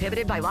 Void where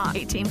prohibited by law.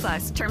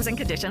 18+. Terms and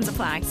conditions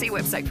apply. See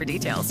website for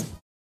details.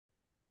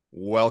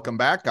 Welcome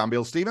back. I'm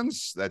Bill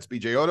Stevens. That's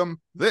BJ Odom.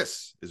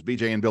 This is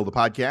BJ and Bill, the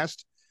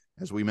podcast.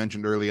 As we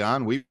mentioned early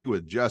on, we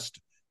would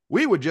just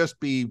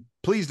be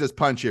pleased as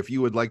punch if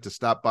you would like to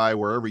stop by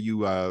wherever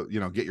you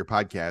get your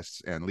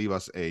podcasts and leave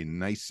us a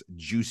nice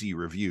juicy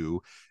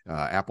review.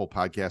 Apple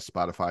Podcasts,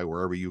 Spotify,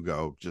 wherever you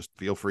go, just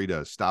feel free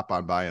to stop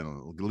on by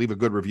and leave a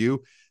good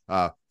review.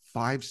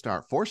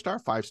 5-star, 4-star,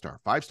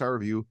 5-star, 5-star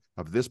review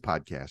of this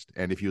podcast.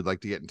 And if you'd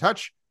like to get in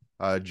touch,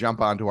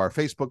 jump onto our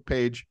Facebook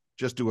page.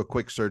 Just do a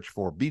quick search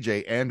for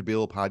BJ and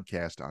Bill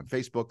podcast on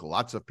Facebook.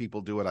 Lots of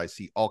people do it. I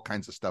see all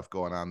kinds of stuff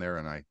going on there,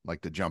 and I like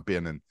to jump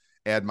in and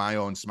add my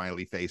own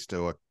smiley face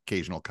to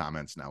occasional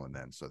comments now and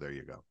then. So there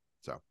you go.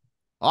 So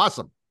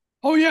awesome.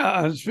 Oh,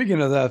 yeah.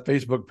 Speaking of that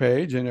Facebook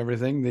page and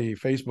everything, the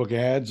Facebook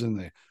ads and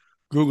the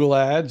Google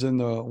ads and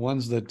the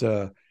ones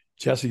that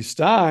Jesse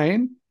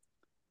Stein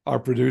are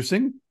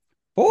producing,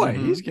 boy,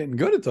 he's getting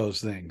good at those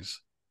things.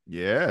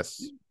 Yes.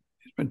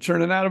 He's been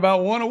churning out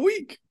about one a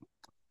week.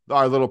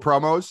 Our little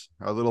promos,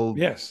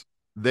 yes,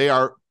 they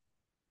are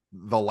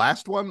the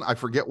last one. I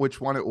forget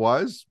which one it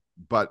was,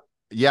 but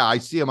yeah, I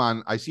see him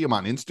on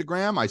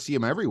Instagram. I see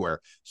him everywhere.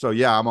 So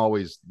yeah,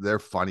 they're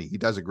funny. He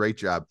does a great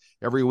job.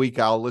 Every week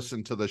I'll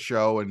listen to the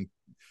show and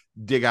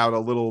dig out a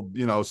little,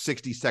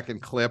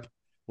 60-second clip,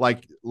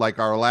 like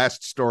our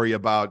last story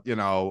about,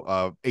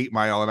 8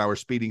 mile an hour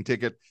speeding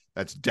ticket.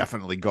 That's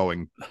definitely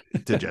going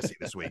to Jesse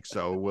this week.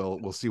 So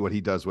we'll see what he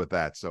does with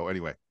that. So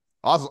anyway,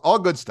 all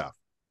good stuff.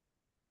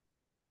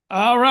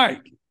 All right.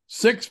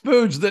 6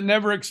 foods that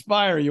never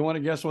expire. You want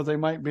to guess what they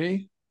might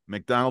be?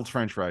 McDonald's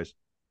French fries.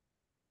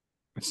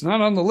 It's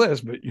not on the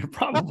list, but you're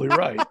probably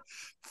right.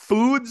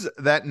 Foods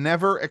that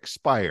never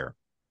expire.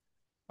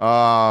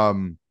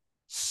 Salt.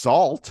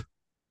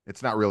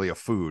 It's not really a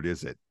food,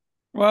 is it?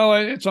 Well,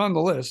 it's on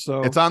the list.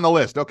 So it's on the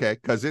list. Okay.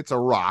 Cause it's a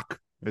rock.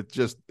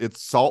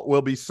 It's salt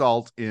will be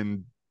salt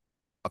in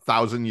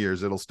 1,000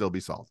 years. It'll still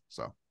be salt.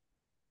 So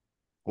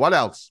what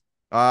else?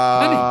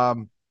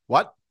 Honey.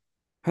 What?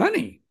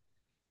 Honey.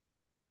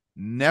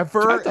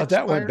 Never. I thought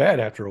that went bad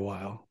after a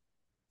while.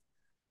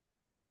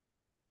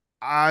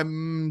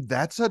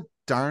 That's a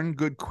darn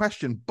good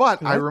question,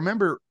 but I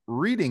remember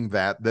reading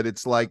that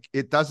it's like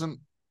it doesn't.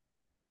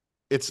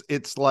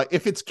 It's like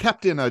if it's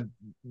kept in a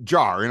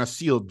jar, in a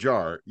sealed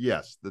jar,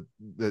 yes,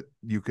 that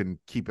you can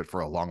keep it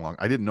for a long.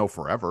 I didn't know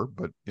forever,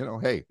 but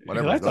hey,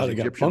 whatever. I thought those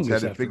Egyptians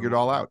had it figured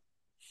all out.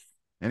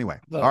 Anyway,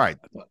 all right.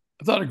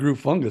 I thought it grew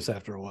fungus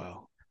after a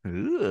while.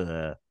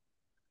 Ugh.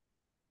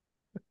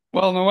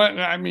 Well,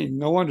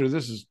 no wonder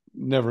this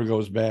never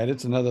goes bad.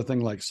 It's another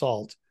thing like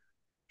salt,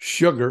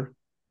 sugar.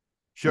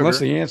 Sugar. Unless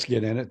the ants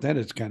get in it, then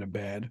it's kind of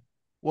bad.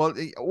 Well,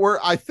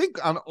 I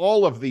think on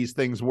all of these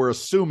things, we're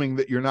assuming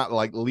that you're not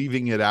like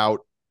leaving it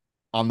out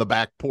on the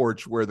back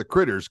porch where the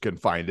critters can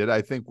find it.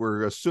 I think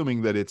we're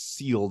assuming that it's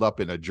sealed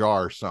up in a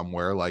jar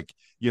somewhere, like,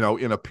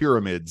 in a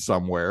pyramid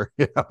somewhere.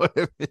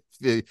 If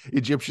the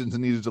Egyptians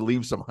needed to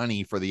leave some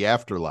honey for the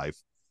afterlife.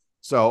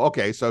 So,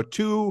 okay. So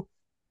two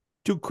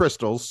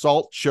crystals,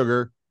 salt,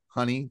 sugar,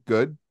 honey.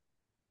 Good.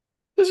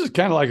 This is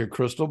kind of like a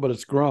crystal, but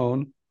it's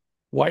grown.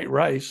 White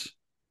rice.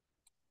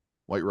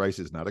 White rice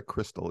is not a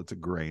crystal. It's a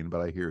grain,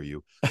 but I hear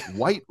you.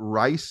 White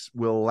rice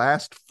will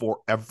last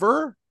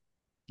forever.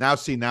 Now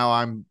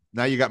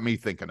you got me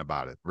thinking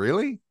about it.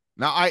 Really?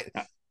 Now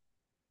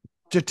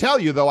to tell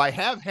you though, I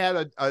have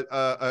had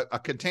a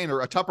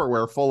container, a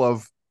Tupperware full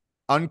of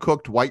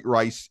uncooked white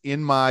rice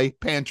in my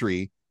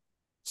pantry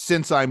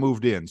since I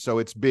moved in. So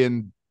it's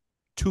been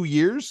 2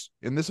 years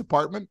in this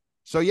apartment.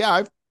 So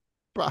yeah,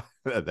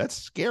 that's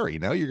scary.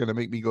 Now you're going to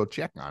make me go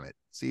check on it.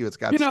 See if it's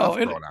got stuff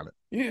growing on it.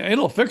 Yeah,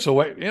 it'll fix a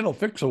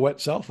wet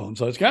cell phone.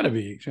 So it's got to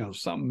be,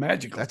 something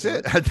magical. That's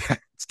it.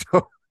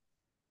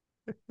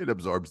 It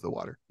absorbs the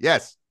water.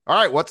 Yes. All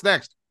right. What's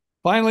next?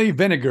 Finally,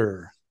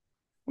 vinegar,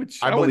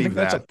 which I wouldn't think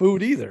that's a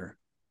food either.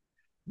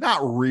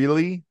 Not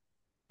really,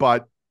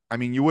 but I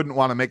mean, you wouldn't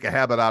want to make a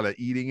habit out of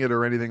eating it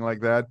or anything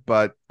like that.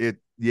 But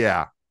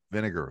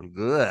vinegar.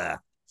 Ugh.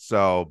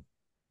 So,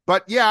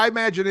 but yeah, I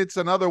imagine it's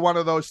another one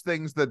of those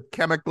things that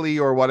chemically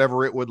or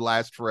whatever it would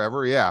last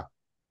forever. Yeah.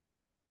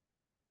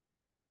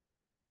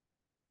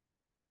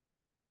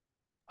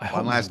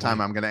 One last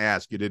time I'm going to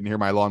ask. You didn't hear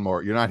my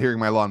lawnmower. You're not hearing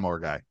my lawnmower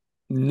guy.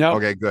 No.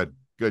 Okay, good.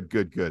 All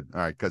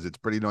right, because it's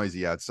pretty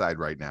noisy outside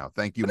right now.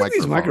 Thank you,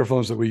 These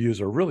microphones that we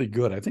use are really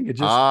good. I think it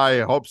just.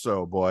 I hope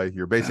so, boy.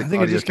 Your basic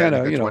audio just kind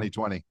of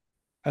 2020.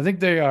 I think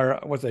they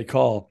are what they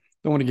call.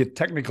 Don't want to get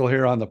technical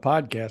here on the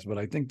podcast, but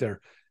I think they're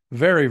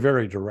very,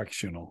 very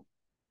directional.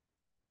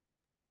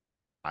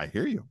 I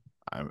hear you.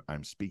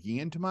 I'm speaking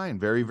into mine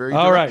very, very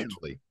all directionally.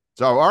 Right.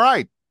 So, all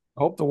right. I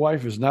hope the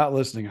wife is not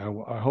listening.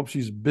 I hope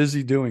she's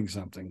busy doing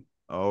something.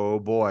 Oh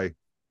boy.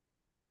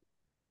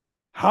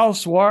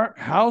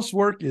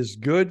 Housework is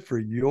good for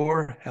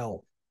your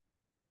health.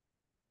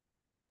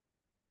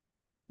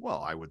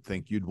 Well, I would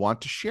think you'd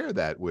want to share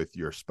that with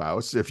your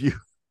spouse.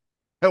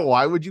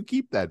 Why would you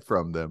keep that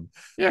from them?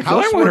 Yeah,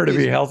 because I want her to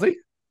be healthy.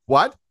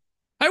 What?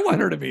 I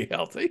want her to be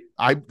healthy.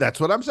 That's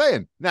what I'm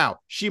saying. Now,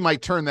 she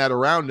might turn that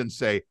around and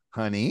say,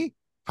 honey,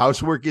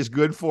 housework is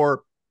good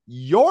for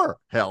your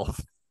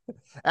health.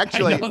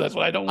 Actually, that's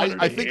what I don't want her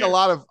to I think a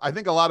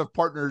lot of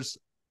partners,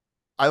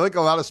 I think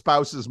a lot of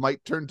spouses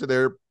might turn to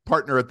their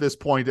partner at this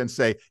point and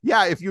say,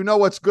 yeah, if you know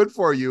what's good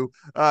for you,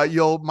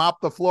 you'll mop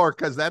the floor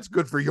because that's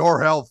good for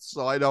your health.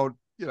 So I don't,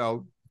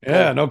 no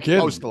kidding.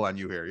 Postal on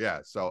you here. Yeah.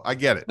 So I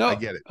get it. I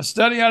get it. A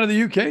study out of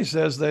the UK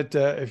says that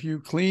if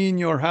you clean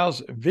your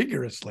house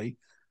vigorously,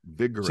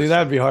 see,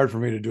 that'd be hard for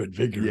me to do it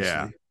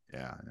vigorously.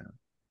 Yeah.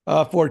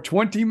 For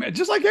 20 minutes,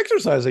 just like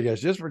exercise, I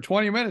guess, just for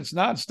 20 minutes,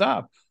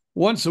 nonstop,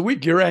 once a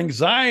week, your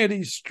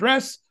anxiety,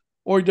 stress,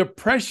 or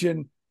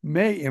depression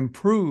may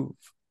improve.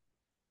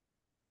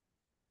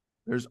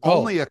 There's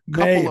only a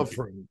couple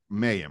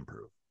may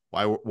improve.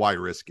 Why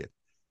risk it?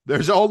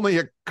 There's only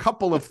a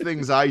couple of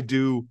things I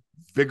do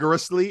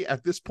vigorously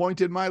at this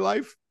point in my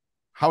life.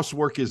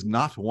 Housework is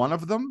not one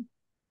of them.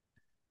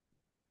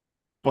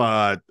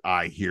 But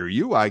I hear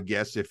you. I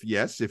guess if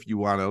you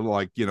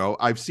want to,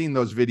 I've seen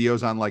those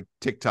videos on like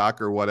TikTok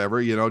or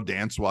whatever,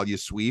 dance while you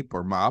sweep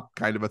or mop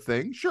kind of a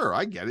thing. Sure,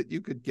 I get it. You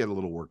could get a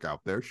little workout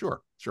there.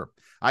 Sure.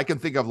 I can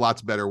think of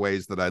lots better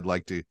ways that I'd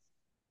like to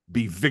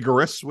be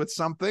vigorous with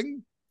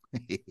something.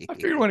 I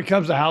figure when it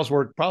comes to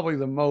housework, probably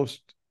the most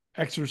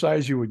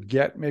exercise you would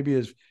get maybe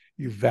is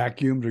you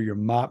vacuumed or you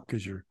mop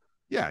because you're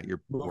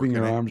moving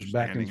your arms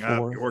back and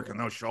forth. You're working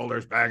those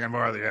shoulders back and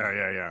forth.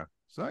 Yeah.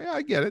 So yeah,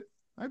 I get it.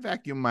 I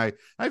vacuum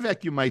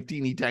my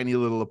teeny tiny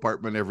little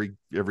apartment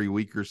every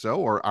week or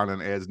so, or on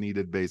an as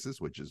needed basis,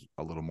 which is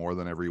a little more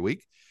than every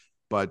week.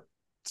 But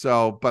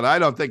I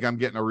don't think I'm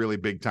getting a really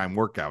big time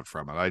workout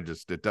from it.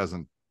 It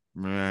doesn't,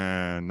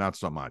 not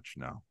so much.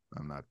 No,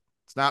 I'm not.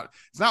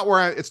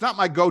 It's not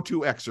my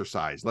go-to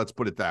exercise. Let's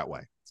put it that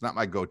way. It's not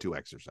my go-to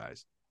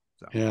exercise.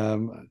 So. Yeah.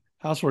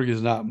 Housework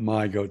is not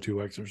my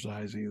go-to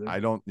exercise either. I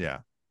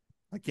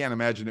can't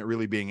imagine it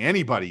really being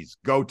anybody's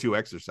go-to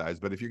exercise,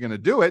 but if you're going to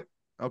do it,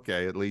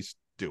 okay, at least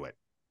do it.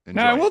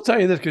 Now, I will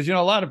tell you this, because, a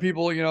lot of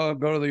people,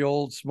 go to the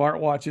old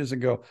smartwatches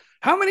and go,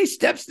 how many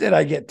steps did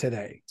I get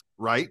today?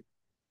 Right.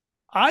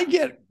 I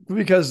get,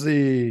 because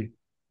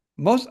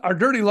our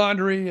dirty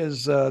laundry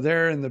is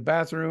there in the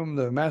bathroom,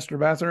 the master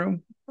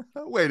bathroom.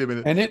 Wait a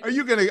minute. And are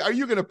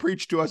you gonna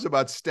preach to us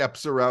about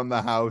steps around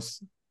the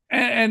house?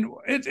 And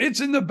it's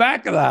in the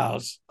back of the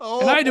house. Oh.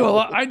 And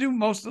I do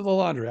most of the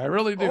laundry. I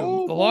really do.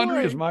 Oh, the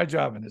laundry is my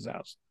job in this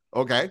house.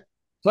 Okay.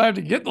 So I have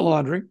to get the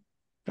laundry,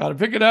 got to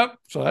pick it up.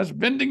 So that's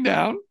bending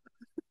down.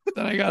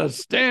 Then I got to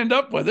stand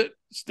up with it,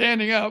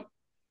 standing up.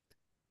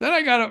 Then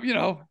I got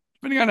to,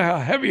 depending on how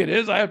heavy it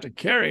is, I have to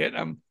carry it.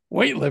 I'm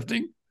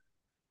weightlifting.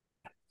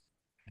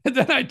 And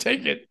then I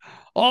take it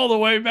all the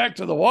way back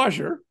to the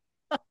washer,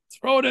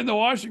 throw it in the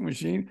washing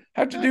machine,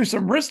 have to do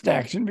some wrist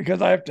action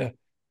because I have to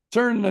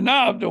turn the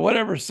knob to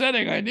whatever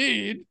setting I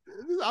need.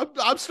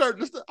 I'm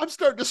starting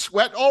to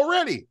sweat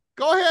already.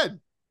 Go ahead.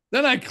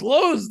 Then I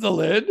close the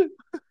lid,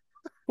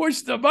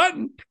 push the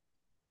button.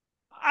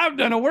 I've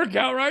done a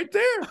workout right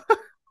there.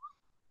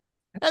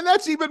 And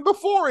that's even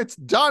before it's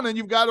done, and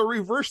you've got to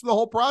reverse the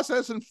whole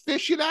process and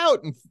fish it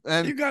out.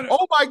 And You gotta-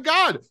 oh my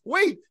God,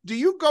 wait, do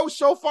you go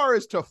so far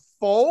as to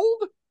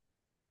fold?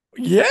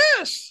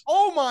 Yes.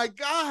 Oh my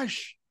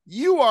gosh.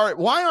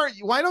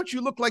 Why don't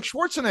you look like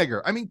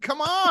Schwarzenegger? I mean,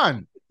 come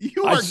on.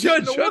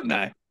 Shouldn't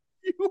I?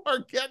 You are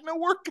getting a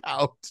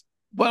workout.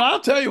 But I'll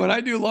tell you, when I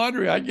do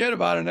laundry, I get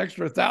about an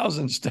extra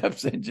 1,000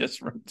 steps in just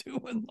from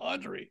doing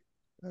laundry.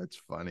 That's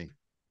funny.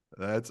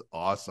 That's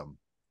awesome.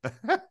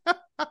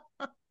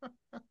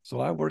 So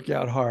I work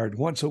out hard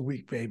once a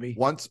week, baby.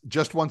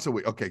 Just once a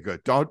week. Okay,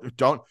 good. Don't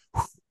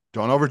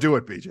overdo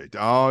it, BJ.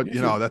 Don't,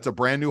 that's a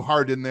brand new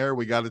heart in there.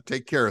 We got to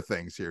take care of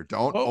things here.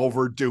 Don't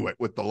overdo it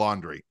with the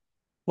laundry.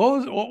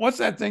 What's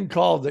that thing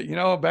called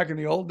that, back in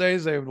the old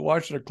days, they would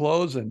wash their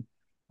clothes and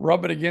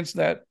rub it against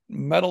that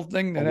metal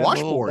thing that had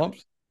little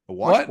bumps? A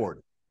washboard.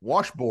 What?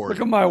 Washboard.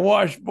 Look at my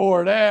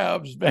washboard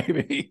abs,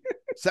 baby.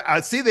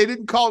 See, they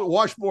didn't call it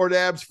washboard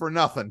abs for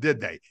nothing,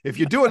 did they? If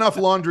you do enough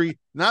laundry,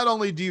 not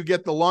only do you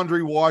get the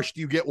laundry washed,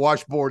 you get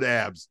washboard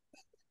abs.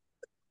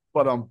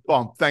 But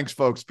thanks,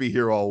 folks. Be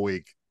here all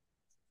week.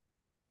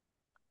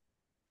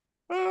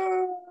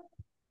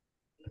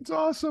 It's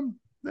awesome.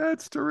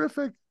 That's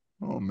terrific.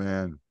 Oh,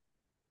 man.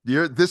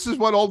 This is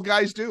what old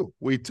guys do.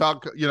 We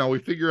talk, we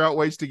figure out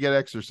ways to get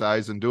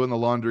exercise, and doing the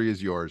laundry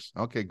is yours.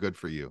 Okay, good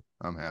for you.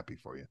 I'm happy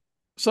for you.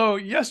 So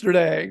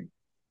yesterday,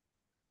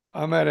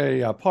 I'm at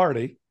a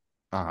party.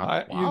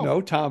 Wow. You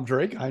know Tom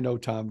Drake. I know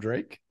Tom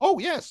Drake. Oh,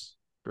 yes.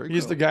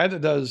 He's the guy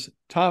that does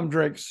Tom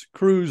Drake's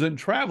cruise and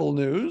travel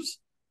news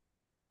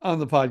on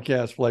the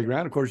podcast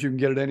Playground. Of course, you can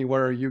get it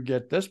anywhere you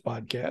get this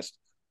podcast.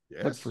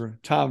 Yes. Look for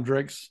Tom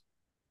Drake's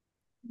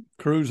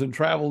cruise and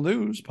travel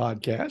news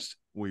podcast.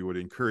 We would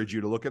encourage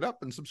you to look it up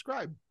and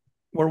subscribe.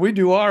 Where we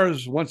do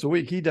ours once a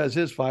week. He does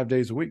his 5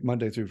 days a week,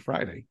 Monday through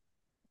Friday.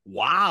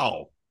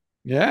 Wow.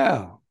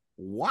 Yeah.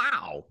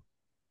 Wow.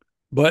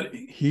 But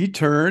he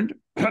turned,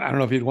 I don't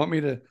know if he'd want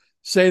me to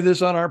say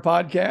this on our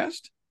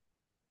podcast.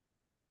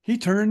 He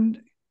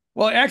turned,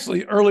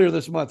 actually earlier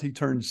this month, he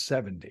turned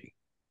 70.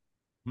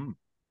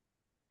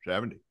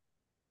 70.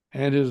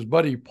 And his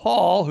buddy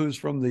Paul, who's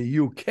from the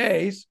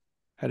UK,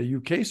 had a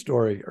UK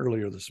story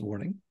earlier this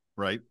morning.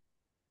 Right.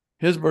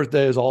 His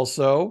birthday is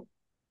also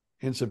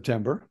in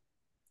September.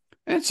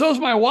 And so is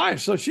my wife.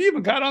 So she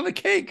even got on the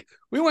cake.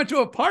 We went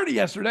to a party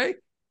yesterday,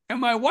 and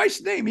my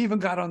wife's name even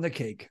got on the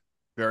cake.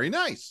 Very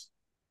nice.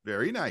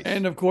 Very nice.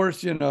 And of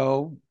course, there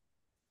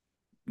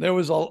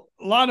was a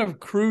lot of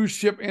cruise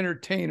ship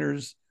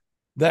entertainers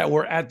that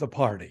were at the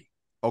party.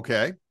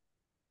 Okay.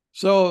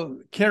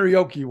 So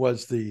karaoke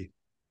was the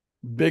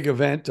big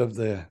event of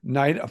the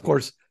night. Of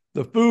course,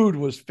 the food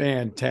was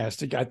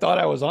fantastic. I thought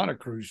I was on a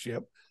cruise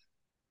ship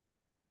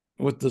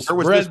with the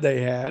spread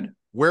they had.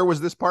 Where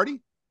was this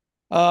party?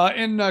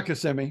 In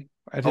Kissimmee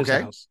at his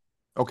house.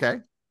 Okay.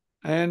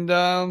 And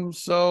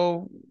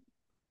so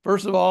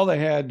first of all, they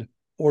had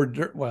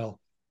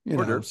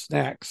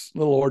snacks,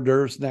 little hors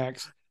d'oeuvre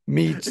snacks,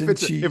 meats and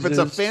cheeses. If it's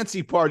a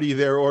fancy party,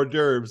 they're hors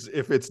d'oeuvres.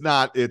 If it's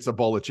not, it's a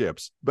bowl of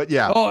chips. But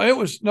yeah. Oh, it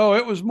was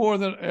more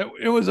than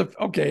it was.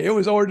 It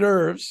was hors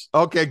d'oeuvres.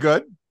 Okay,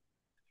 good.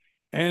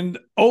 And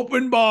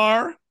open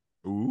bar.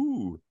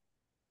 Ooh.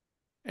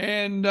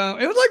 And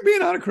it was like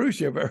being on a cruise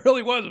ship. It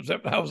really was,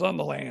 except I was on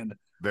the land.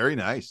 Very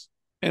nice.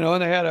 And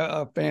they had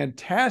a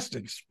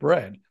fantastic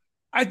spread.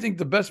 I think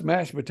the best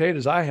mashed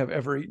potatoes I have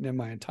ever eaten in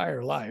my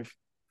entire life.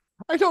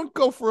 I don't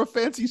go for a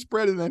fancy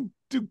spread and then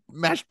do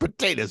mashed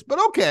potatoes, but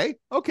okay.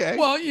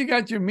 Well, you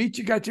got your meat,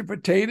 you got your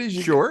potatoes.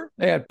 Sure.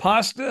 They had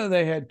pasta,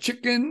 they had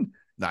chicken.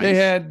 Nice. They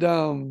had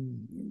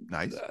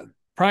nice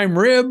prime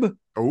rib.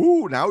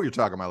 Ooh, now you're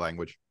talking my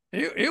language.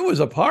 It was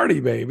a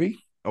party, baby.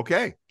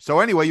 Okay. So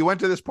anyway, you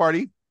went to this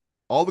party,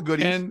 all the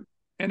goodies. And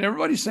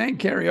everybody sang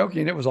karaoke,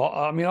 and it was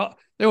all,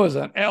 there was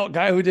a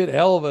guy who did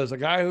Elvis, a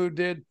guy who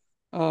did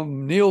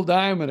Neil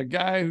Diamond, a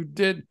guy who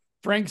did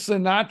Frank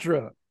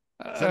Sinatra,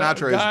 a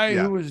guy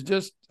who was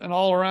just an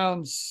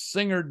all-around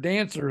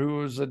singer-dancer who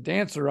was a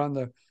dancer on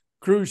the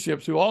cruise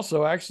ships, who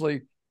also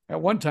actually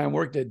at one time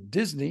worked at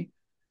Disney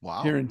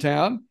here in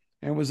town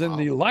and was in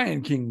the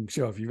Lion King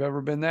show. If you've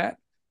ever been that.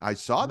 I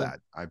saw that.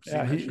 I've seen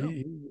that show.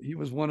 He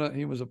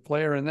was a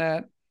player in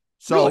that.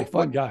 So really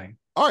fun guy.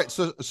 All right.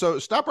 So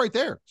stop right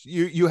there.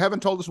 You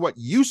haven't told us what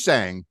you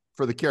sang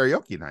for the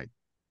karaoke night.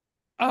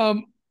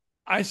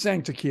 I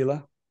sang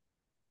Tequila.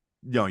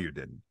 No, you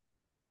didn't.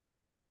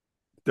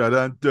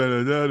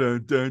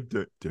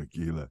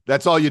 Tequila.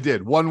 That's all you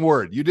did. One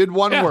word. You did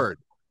one word.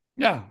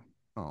 Yeah.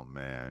 Oh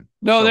man.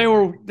 No,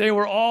 they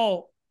were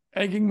all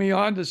egging me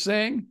on to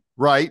sing.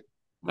 Right.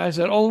 And I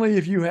said, only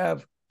if you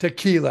have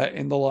tequila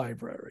in the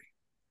library.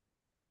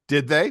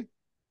 Did they?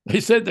 They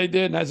said they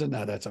did, and I said,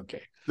 no, that's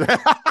okay.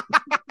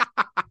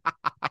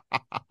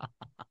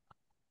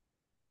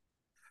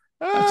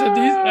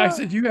 I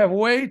said, you have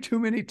way too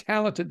many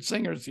talented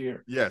singers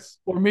here. Yes.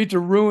 For me to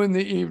ruin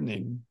the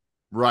evening.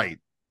 Right.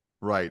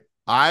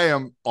 I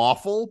am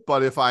awful,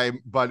 but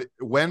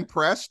when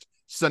pressed,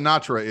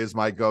 Sinatra is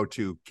my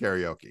go-to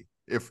karaoke.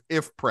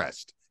 If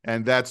pressed.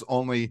 And that's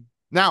only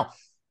now.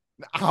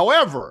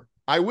 However,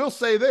 I will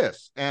say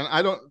this, and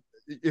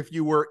if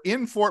you were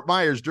in Fort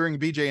Myers during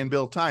BJ and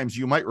Bill times,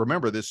 you might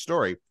remember this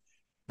story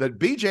that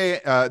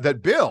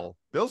Bill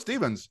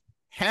Stevens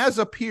has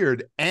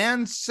appeared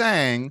and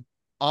sang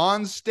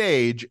on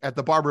stage at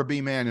the Barbara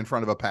B. Mann in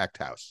front of a packed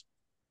house.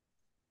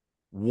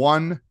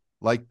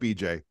 Like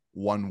BJ,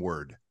 one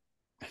word.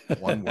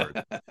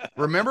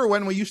 Remember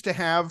when we used to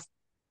have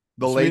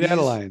the ladies, Sweet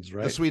Adelines,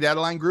 right? The Sweet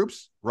Adeline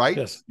groups, right?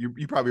 Yes.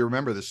 You probably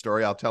remember this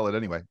story. I'll tell it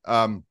anyway.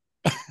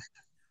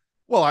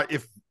 Well,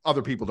 if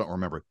other people don't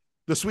remember it,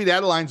 the Sweet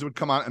Adelines would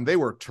come on and they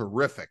were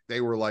terrific.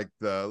 They were like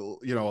a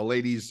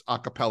ladies a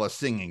cappella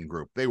singing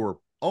group. They were,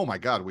 oh my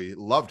God, we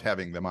loved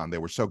having them on. They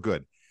were so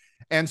good.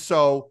 And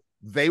so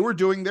they were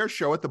doing their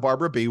show at the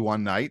Barbara B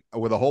one night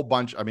with a whole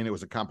bunch. I mean, it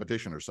was a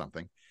competition or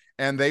something.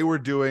 And they were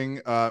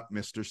doing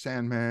Mr.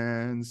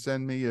 Sandman,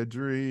 Send Me a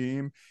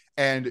Dream.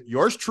 And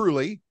yours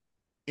truly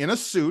in a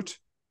suit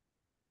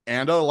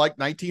and a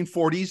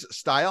 1940s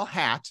style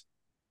hat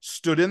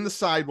stood in the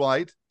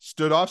sidelight,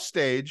 stood off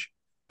stage.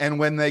 And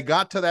when they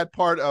got to that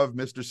part of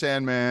Mr.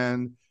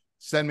 Sandman,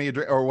 Send Me a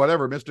Dream, or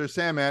whatever, Mr.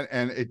 Sandman,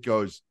 and it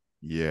goes,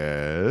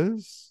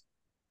 yes.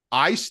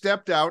 I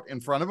stepped out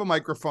in front of a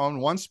microphone,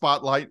 one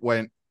spotlight,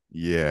 went,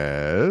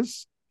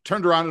 yes,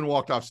 turned around and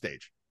walked off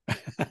stage.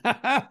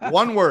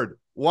 One word,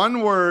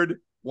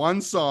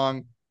 one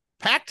song,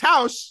 packed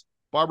house,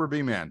 Barbara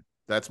B. Mann.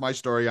 That's my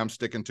story. I'm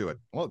sticking to it.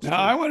 Well,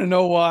 now I want to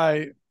know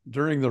why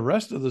during the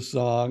rest of the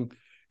song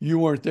you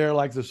weren't there,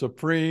 like the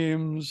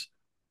Supremes,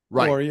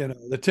 right? Or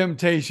the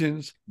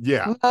Temptations.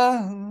 Yeah,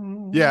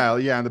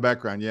 yeah, in the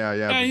background.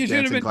 Yeah. You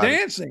should have been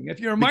dancing if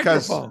you're a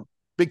microphone.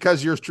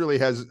 Because yours truly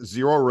has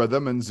zero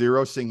rhythm and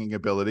zero singing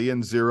ability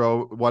and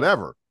zero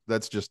whatever.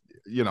 That's just,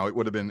 it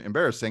would have been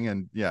embarrassing.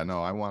 And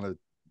I wanted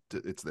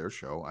to, it's their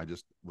show. I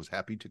just was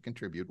happy to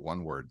contribute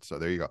one word. So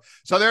there you go.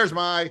 So there's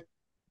my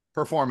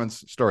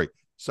performance story.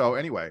 So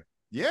anyway,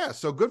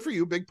 so good for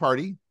you. Big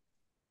party.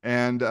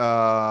 And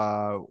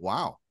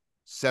wow,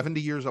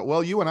 70 years old.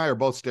 Well, you and I are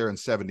both staring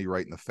 70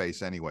 right in the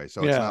face anyway.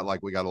 So it's not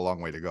like we got a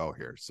long way to go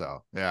here.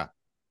 So yeah,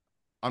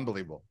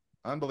 unbelievable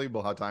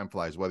how time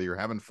flies, whether you're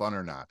having fun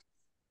or not.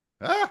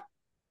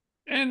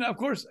 And of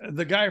course,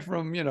 the guy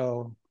from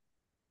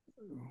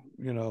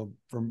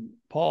from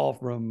Paul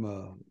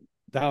from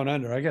Down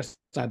Under. I guess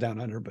it's not Down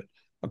Under, but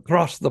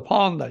across the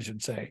pond, I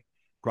should say.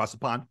 Across the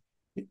pond.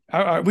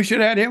 We should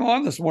have had him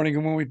on this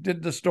morning when we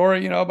did the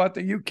story, about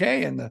the UK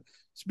and the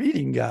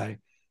speeding guy.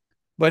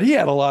 But he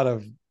had a lot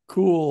of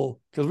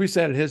cool, because we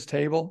sat at his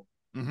table,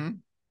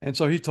 and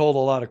so he told a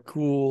lot of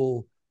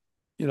cool,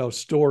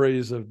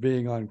 stories of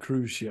being on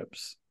cruise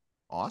ships.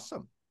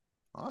 Awesome.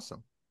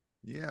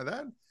 Yeah,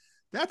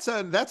 that's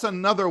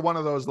another one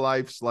of those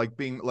lives, like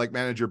being like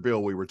Manager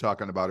Bill we were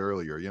talking about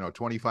earlier.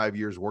 25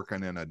 years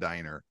working in a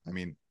diner. I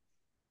mean,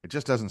 it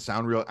just doesn't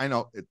sound real. I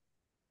know it.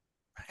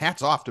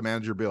 Hats off to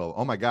Manager Bill.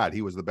 Oh my God,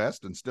 he was the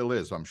best and still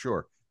is, I'm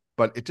sure.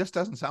 But it just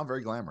doesn't sound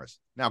very glamorous.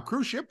 Now,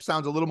 cruise ship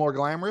sounds a little more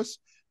glamorous,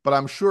 but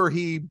I'm sure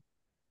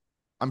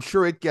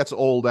it gets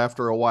old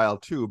after a while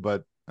too.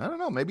 But I don't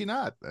know, maybe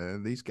not.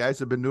 These guys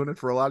have been doing it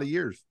for a lot of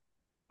years.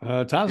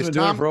 Tom's been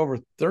doing it for over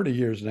 30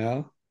 years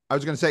now. I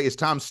was going to say, is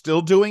Tom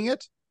still doing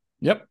it?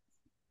 Yep.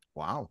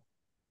 Wow.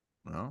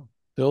 Oh.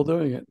 Still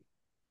doing it.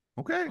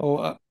 Okay.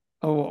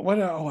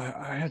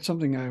 I had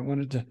something I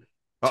wanted to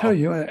tell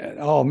you.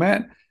 Oh,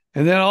 man.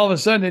 And then all of a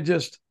sudden it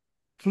just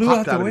flew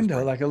out the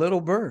window like a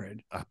little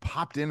bird.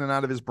 Popped in and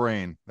out of his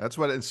brain. That's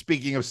what,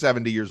 speaking of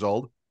 70 years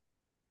old.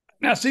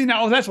 Now,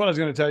 that's what I was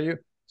going to tell you.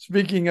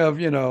 Speaking of,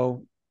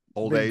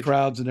 old big age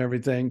crowds and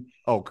everything.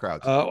 Oh,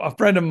 crowds. A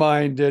friend of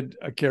mine did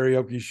a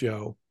karaoke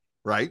show.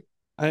 Right.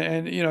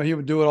 And he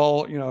would do it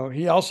all,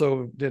 he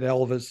also did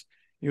Elvis.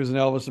 He was an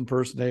Elvis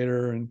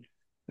impersonator. And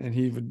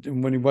he would,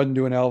 when he wasn't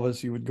doing Elvis,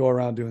 he would go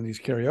around doing these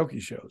karaoke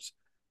shows.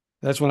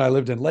 That's when I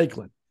lived in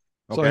Lakeland.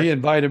 So he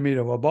invited me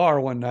to a bar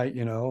one night,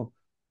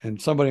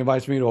 and somebody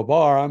invites me to a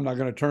bar. I'm not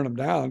going to turn them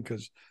down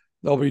because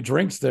there'll be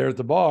drinks there at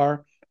the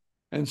bar.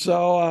 And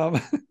so,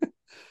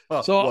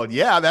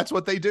 that's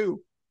what they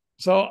do.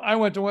 So I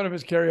went to one of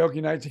his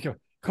karaoke nights. He goes,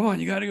 "Come on,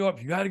 you got to go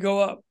up. You got to go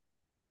up."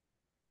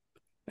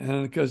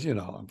 And because, I'm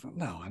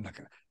not going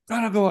to.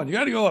 Gotta go on. You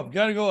got to go up. You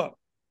got to go up.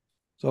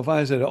 So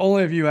finally I said,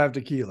 "Only if you have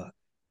tequila."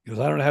 He goes,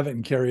 "I don't have it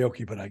in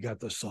karaoke, but I got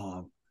the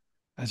song."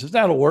 I said,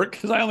 "That'll work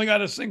because I only got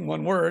to sing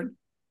one word."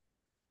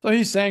 So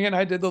he sang it, and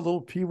I did the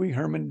little Pee Wee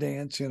Herman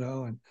dance,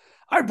 and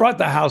I brought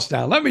the house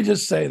down. Let me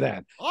just say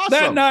that. Awesome.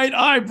 That night,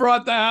 I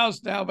brought the house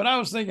down, but I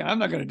was thinking, I'm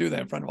not going to do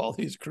that in front of all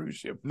these cruise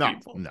ship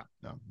people. No.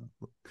 A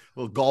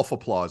little golf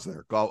applause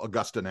there.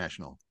 Augusta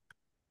National.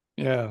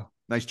 Yeah.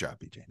 Nice job,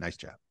 BJ. Nice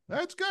job.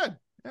 That's good.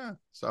 Yeah.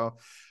 So,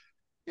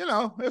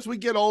 as we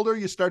get older,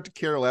 you start to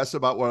care less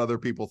about what other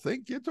people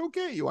think. It's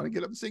okay. You want to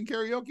get up and sing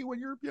karaoke when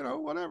you're,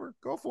 whatever.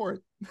 Go for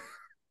it.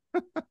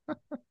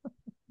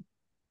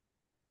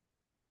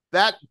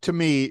 That to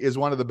me is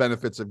one of the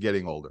benefits of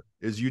getting older,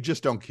 is you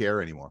just don't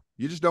care anymore.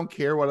 You just don't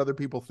care what other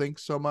people think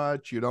so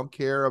much. You don't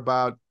care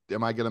about,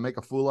 am I going to make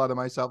a fool out of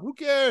myself? Who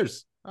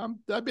cares?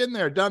 I've been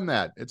there, done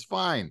that. It's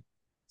fine.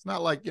 It's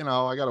not like,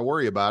 I got to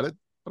worry about it.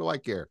 What do I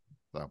care?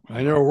 So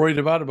I never worried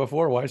about it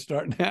before. Why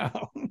start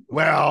now?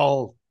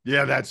 Well,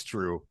 yeah, that's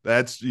true.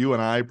 That's you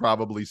and I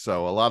probably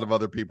so. A lot of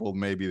other people,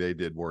 maybe they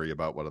did worry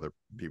about what other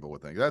people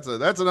would think.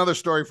 That's another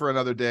story for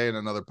another day and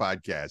another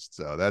podcast.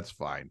 So that's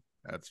fine.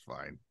 That's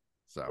fine.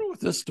 So what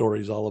this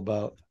story's all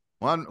about.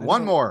 One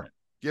more.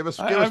 Give us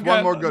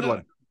one more good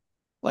one.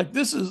 Like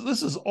this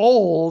is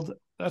old.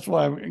 That's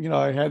why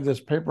I had this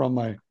paper on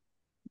my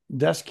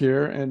desk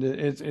here, and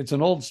it's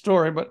an old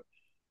story, but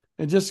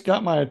it just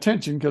got my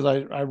attention because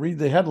I read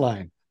the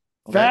headline.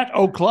 Okay. Fat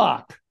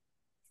o'clock.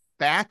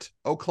 Fat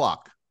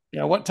o'clock.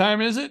 Yeah, what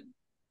time is it?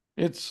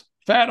 It's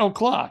fat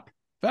o'clock.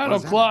 Fat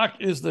o'clock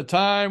is the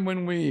time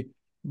when we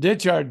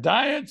ditch our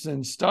diets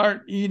and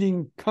start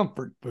eating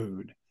comfort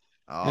food.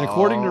 And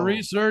according to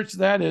research,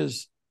 that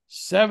is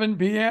 7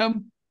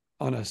 p.m.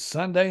 on a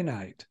Sunday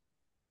night.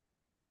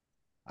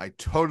 I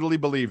totally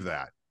believe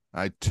that.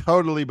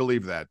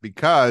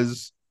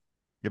 Because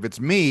if it's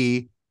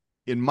me,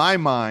 in my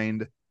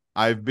mind,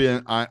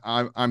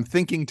 I'm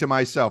thinking to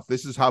myself,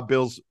 this is how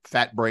Bill's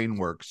fat brain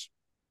works.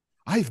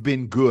 I've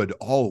been good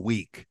all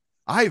week.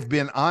 I've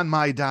been on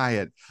my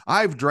diet.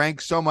 I've drank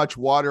so much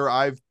water.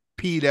 I've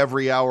peed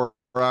every hour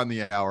on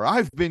the hour.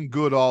 I've been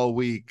good all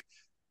week.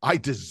 I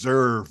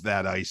deserve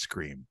that ice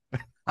cream.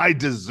 I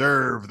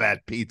deserve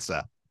that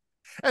pizza.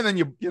 And then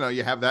you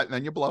have that and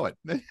then you blow it.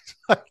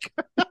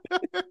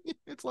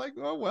 It's like,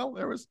 oh, well,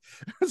 there was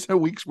a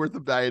week's worth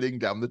of dieting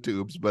down the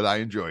tubes, but I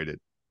enjoyed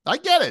it. I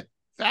get it.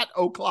 Fat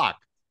o'clock.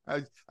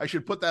 I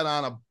should put that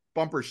on a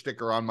bumper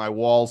sticker on my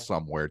wall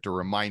somewhere to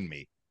remind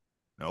me.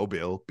 No,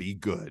 Bill, be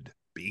good.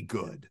 Be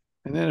good.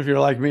 And then if you're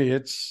like me,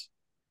 it's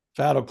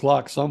fat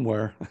o'clock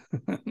somewhere.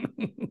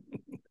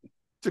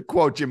 To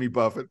quote Jimmy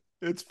Buffett,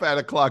 it's fat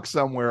o'clock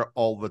somewhere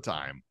all the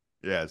time.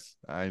 Yes,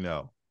 I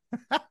know.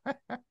 I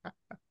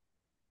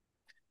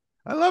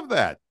love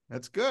that.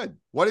 That's good.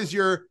 What is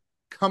your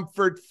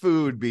comfort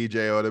food,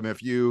 BJ Odom,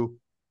 if you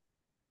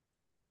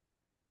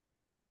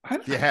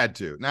had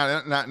to?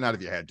 Not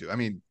if you had to. I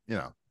mean,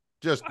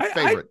 just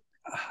favorite.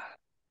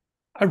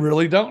 I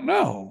really don't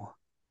know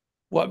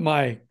what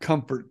my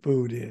comfort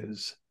food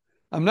is.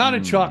 I'm not a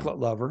chocolate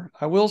lover.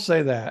 I will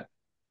say that.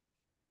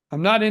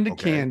 I'm not into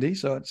candy,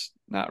 so it's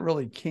not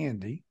really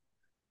candy.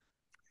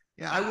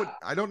 Yeah,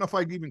 I don't know if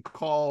I'd even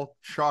call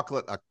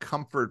chocolate a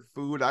comfort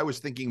food. I was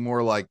thinking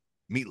more like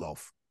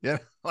meatloaf. Yeah,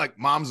 like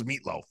mom's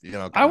meatloaf,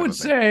 I would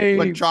say,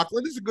 but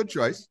chocolate is a good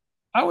choice.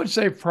 I would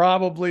say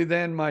probably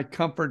then my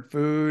comfort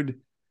food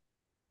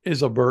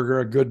is a burger,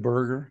 a good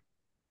burger.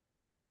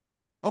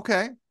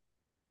 Okay.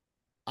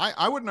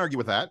 I wouldn't argue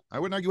with that. I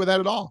wouldn't argue with that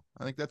at all.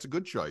 I think that's a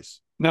good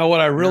choice. Now, what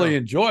I really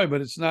enjoy,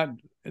 but it's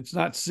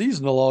not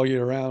seasonal all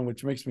year round,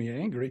 which makes me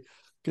angry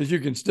because you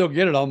can still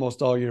get it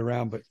almost all year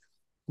round. But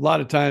a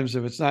lot of times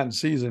if it's not in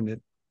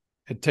season,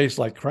 it tastes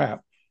like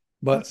crap.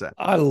 But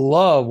I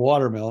love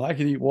watermelon. I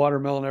can eat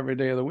watermelon every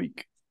day of the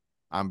week.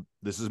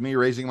 This is me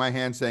raising my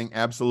hand saying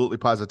absolutely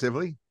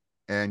positively.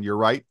 And you're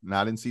right.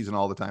 Not in season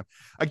all the time.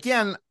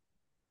 Again,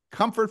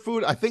 comfort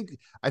food. I think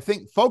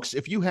folks,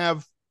 if you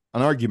have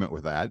an argument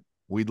with that,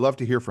 we'd love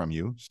to hear from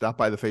you. Stop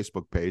by the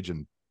Facebook page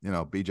and,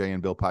 BJ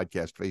and Bill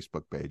Podcast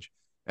Facebook page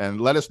and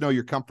let us know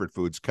your comfort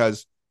foods.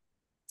 Cause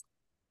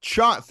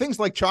things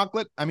like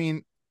chocolate. I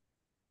mean,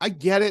 I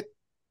get it.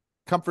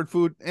 Comfort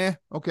food.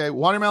 Okay.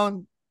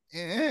 Watermelon.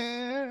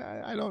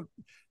 I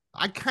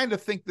kind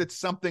of think that's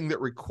something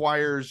that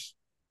requires,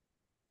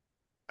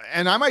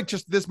 and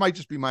this might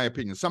just be my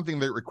opinion, something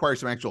that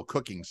requires some actual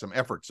cooking, some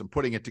effort, some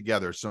putting it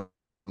together. So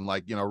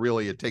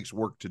really it takes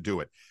work to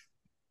do it.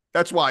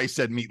 That's why I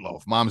said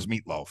meatloaf, mom's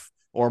meatloaf,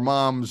 or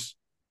mom's,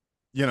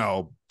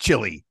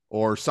 chili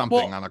or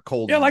something on a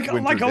cold. Yeah. Like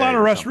a lot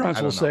of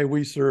restaurants will say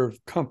we serve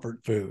comfort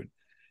food,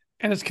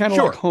 and it's kind of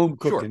like home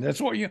cooking. Sure.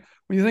 That's what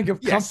when you think of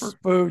comfort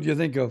food, you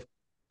think of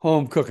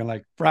home cooking,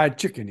 like fried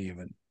chicken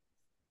even.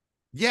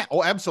 Yeah.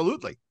 Oh,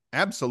 absolutely.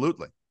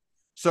 Absolutely.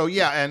 So,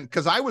 yeah. And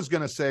because I was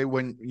going to say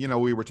when,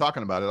 we were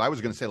talking about it, I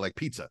was going to say like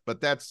pizza, but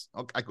that's,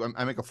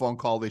 I make a phone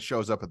call. They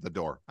shows up at the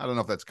door. I don't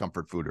know if that's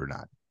comfort food or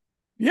not.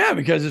 Yeah,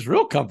 because it's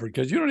real comfort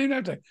because you don't even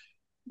have to,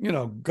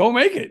 go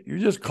make it. You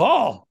just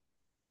call.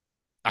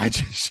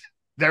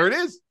 There it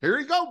is. Here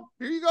you go.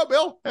 Here you go,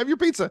 Bill. Have your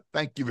pizza.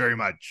 Thank you very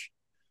much.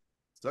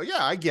 So,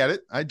 yeah, I get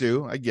it. I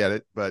do. I get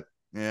it. But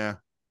yeah.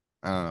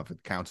 I don't know if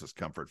it counts as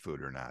comfort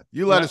food or not.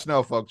 You let us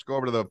know, folks. Go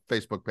over to the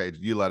Facebook page.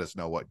 You let us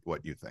know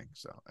what you think.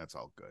 So that's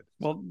all good.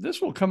 Well,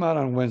 this will come out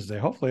on Wednesday.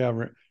 Hopefully,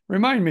 I'll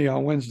remind me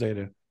on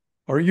Wednesday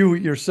or you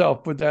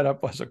yourself put that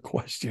up as a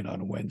question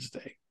on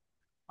Wednesday.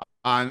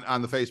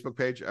 On the Facebook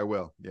page, I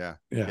will. Yeah.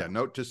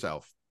 Note to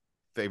self: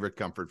 favorite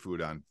comfort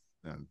food on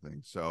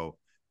things. So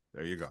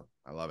there you go.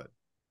 I love it.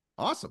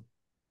 Awesome.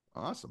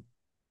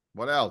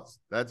 What else?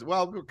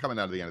 We're coming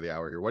out of the end of the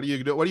hour here. What are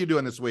you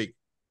doing this week?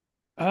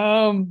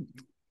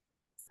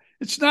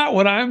 It's not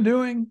what I'm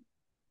doing.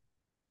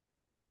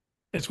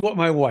 It's what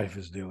my wife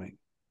is doing.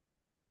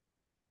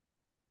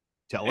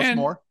 Tell us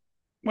more.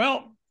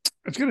 Well,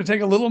 it's going to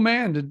take a little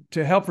man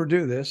to help her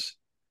do this.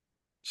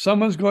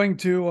 Someone's going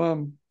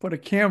to put a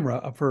camera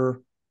up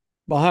her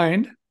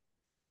behind.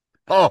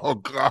 Oh,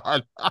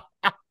 God.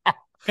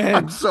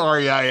 I'm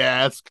sorry I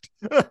asked.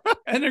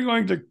 And they're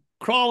going to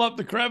crawl up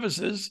the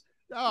crevices,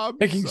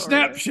 taking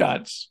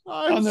snapshots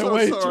on their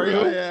way through.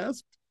 I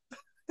asked.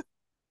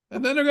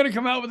 And then they're going to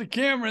come out with a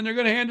camera and they're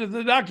going to hand it to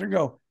the doctor and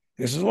go,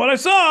 "This is what I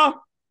saw."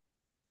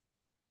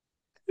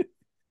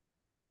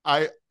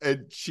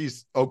 And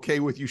she's okay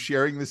with you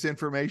sharing this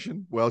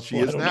information? Well, she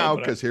is now,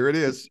 because here it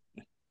is.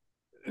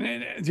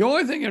 And the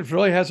only thing that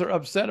really has her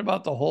upset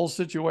about the whole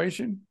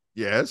situation,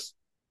 yes,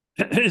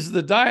 is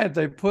the diet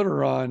they put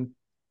her on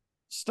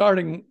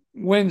starting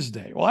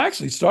Wednesday. Well,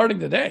 actually, starting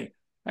today.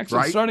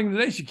 Starting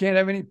today, she can't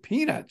have any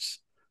peanuts,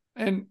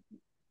 and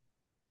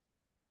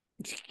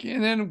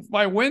then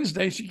by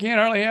Wednesday, she can't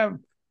hardly have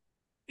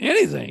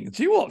anything.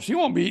 She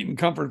won't be eating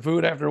comfort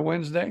food after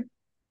Wednesday.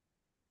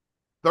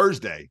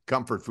 Thursday,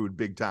 comfort food,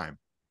 big time.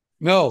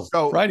 No,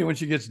 Friday when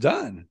she gets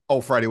done.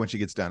 Oh, Friday when she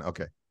gets done.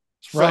 Okay.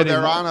 So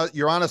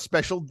you're on a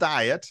special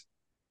diet.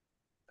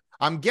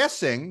 I'm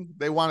guessing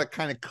they want to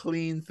kind of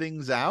clean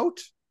things out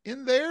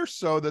in there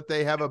so that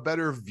they have a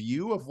better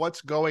view of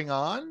what's going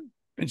on.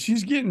 And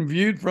she's getting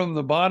viewed from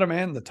the bottom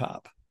and the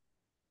top.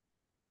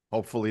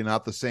 Hopefully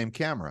not the same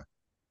camera.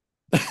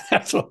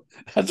 That's what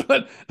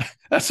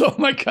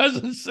my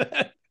cousin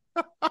said.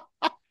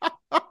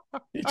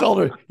 He told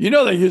her,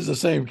 they use the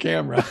same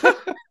camera.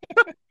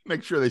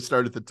 Make sure they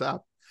start at the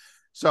top.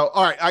 So,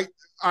 all right.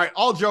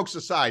 All jokes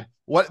aside,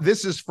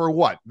 this is for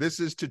what? This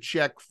is to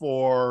check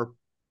for.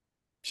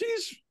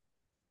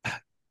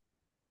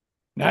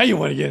 Now you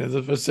want to get into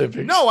the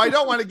specifics. No, I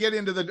don't want to get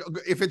into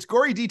if it's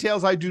gory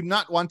details, I do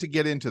not want to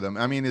get into them.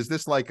 I mean, is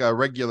this like a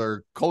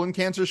regular colon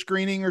cancer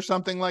screening or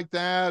something like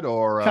that?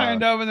 Or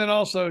kind of. And then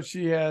also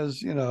she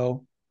has,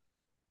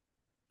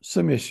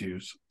 some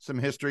issues. Some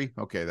history.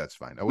 Okay, that's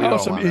fine.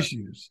 Some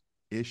issues.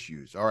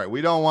 Issues. All right.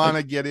 We don't want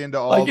to get into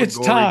all it's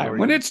time.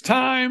 When it's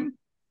time,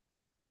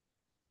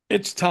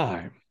 it's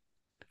time.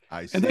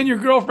 I see. And then your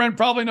girlfriend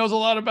probably knows a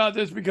lot about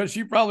this because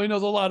she probably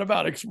knows a lot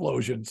about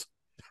explosions.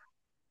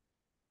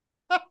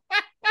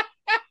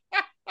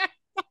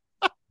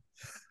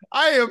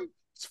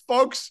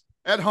 Folks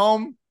at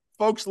home,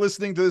 folks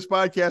listening to this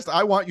podcast,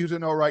 I want you to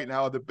know right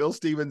now that Bill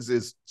Stevens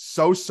is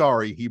so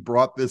sorry he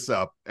brought this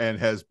up and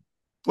has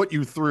put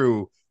you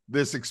through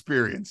this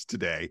experience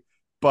today.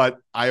 But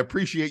I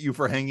appreciate you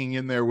for hanging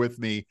in there with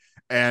me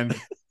and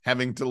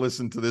having to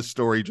listen to this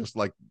story just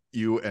like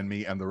you and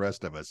me and the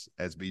rest of us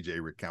as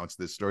BJ recounts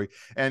this story.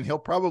 And he'll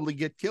probably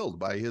get killed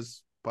by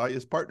his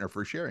partner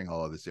for sharing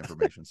all of this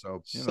information.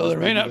 So, there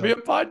may not be a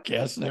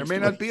podcast. There may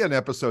not be an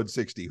episode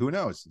 60. Who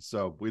knows?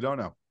 So we don't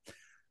know.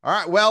 All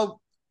right.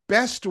 Well,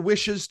 best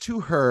wishes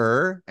to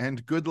her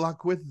and good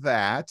luck with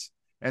that.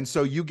 And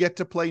so you get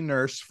to play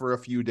nurse for a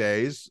few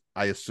days,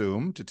 I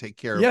assume, to take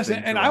care of things.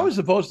 Yes, and I was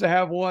supposed to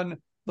have one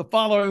the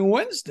following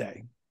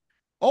Wednesday.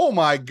 Oh,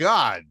 my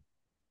God.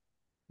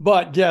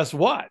 But guess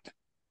what?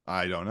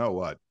 I don't know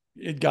what.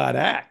 It got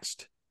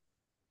axed.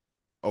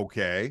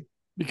 Okay.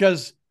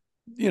 Because,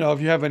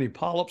 if you have any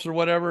polyps or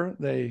whatever,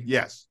 they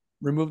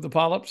remove the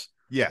polyps.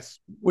 Yes.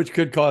 Which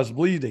could cause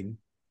bleeding.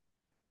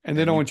 And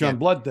they don't want you on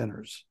blood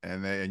thinners.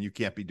 And you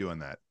can't be doing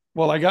that.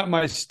 Well, I got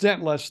my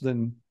stent less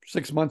than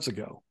 6 months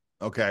ago.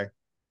 Okay.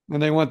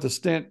 And they want the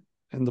stent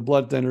and the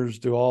blood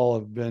thinners to all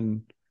have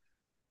been.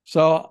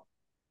 So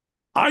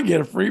I get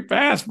a free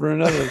pass for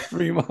another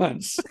 3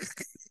 months.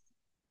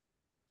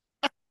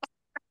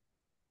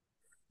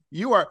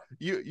 You are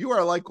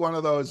like one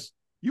of those.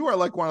 You are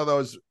like one of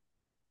those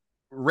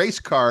race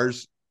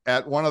cars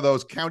at one of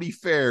those county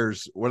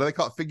fairs. What do they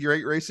call it? Figure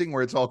eight racing,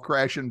 where it's all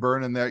crash and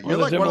burn. And you're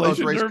like one of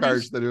those race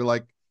cars that are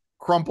like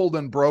crumpled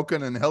and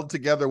broken and held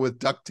together with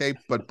duct tape.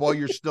 But boy,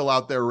 you're still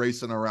out there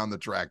racing around the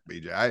track,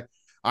 BJ.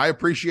 I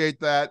appreciate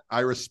that.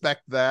 I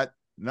respect that.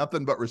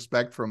 Nothing but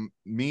respect from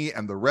me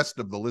and the rest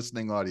of the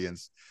listening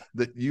audience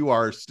that you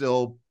are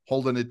still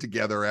holding it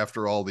together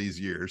after all these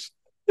years.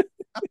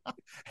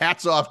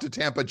 Hats off to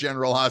Tampa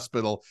General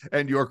Hospital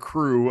and your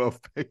crew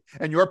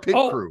and your pit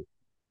crew.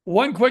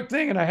 One quick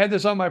thing, and I had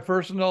this on my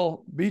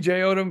personal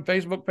BJ Odom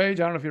Facebook page.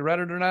 I don't know if you read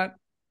it or not.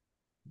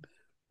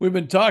 We've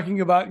been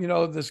talking about,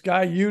 this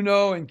guy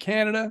in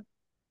Canada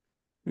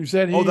who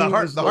said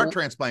the heart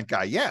transplant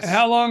guy. Yes.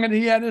 How long had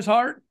he had his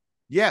heart?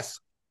 Yes.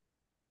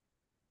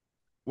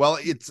 Well,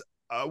 it's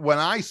when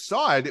I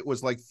saw it, it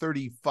was like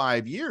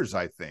 35 years,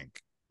 I think.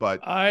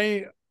 But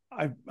I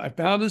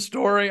found his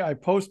story. I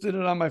posted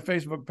it on my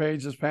Facebook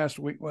page this past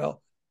week.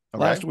 Well,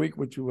 last week,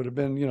 which would have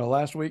been,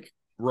 last week.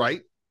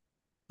 Right.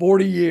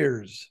 40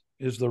 years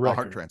is the record. A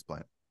heart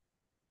transplant.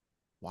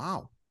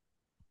 Wow.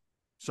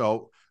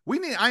 So I'm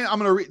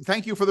going to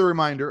thank you for the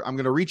reminder. I'm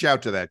going to reach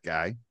out to that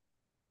guy.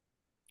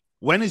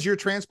 When is your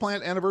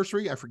transplant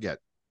anniversary? I forget.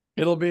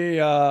 It'll be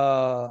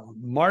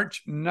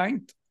March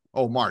 9th.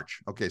 Oh,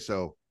 March. Okay.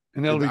 So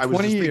and it'll be 20 I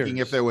was just years. thinking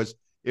if there was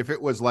if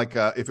it was like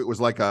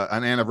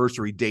an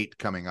anniversary date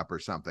coming up or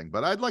something.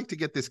 But I'd like to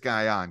get this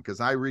guy on because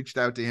I reached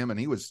out to him and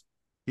he was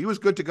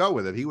good to go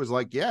with it. He was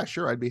like, yeah,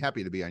 sure, I'd be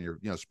happy to be on your,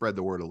 spread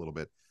the word a little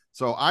bit.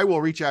 So I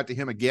will reach out to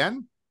him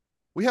again.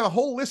 We have a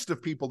whole list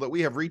of people that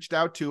we have reached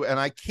out to, and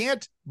I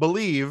can't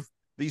believe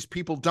these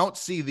people don't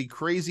see the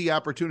crazy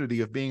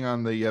opportunity of being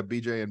on the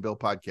BJ and Bill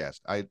podcast.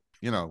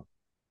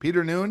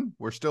 Peter Noon,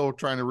 we're still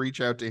trying to reach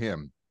out to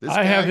him.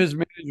 I have his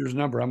manager's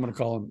number. I'm going to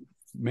call him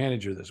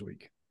manager this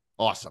week.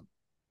 Awesome.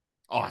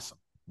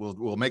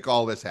 We'll make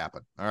all this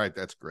happen. All right,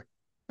 that's great.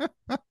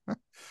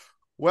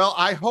 Well,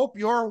 I hope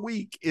your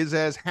week is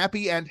as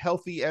happy and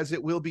healthy as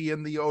it will be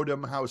in the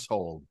Odom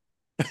household.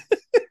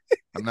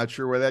 I'm not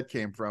sure where that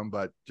came from,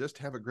 but just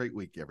have a great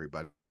week,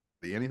 everybody.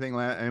 Any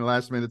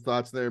last minute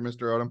thoughts there,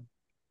 Mr. Odom?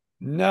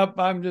 Nope.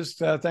 I'm just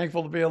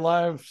thankful to be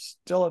alive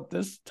still at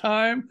this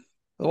time.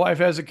 The wife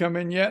hasn't come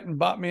in yet and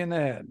bought me in the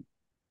head.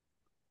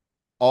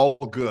 All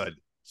good.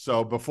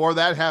 So before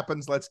that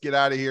happens, let's get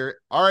out of here.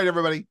 All right,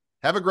 everybody.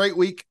 Have a great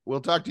week. We'll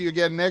talk to you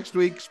again next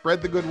week.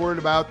 Spread the good word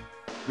about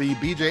the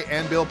BJ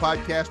and Bill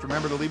podcast.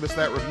 Remember to leave us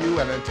that review.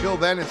 And until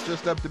then, it's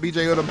just up to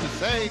BJ Odom to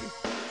say,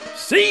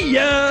 see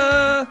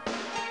ya!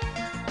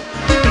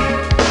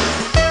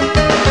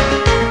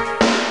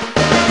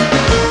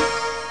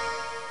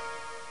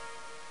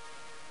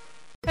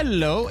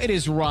 Hello, it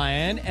is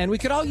Ryan, and we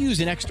could all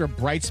use an extra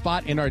bright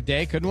spot in our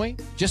day, couldn't we?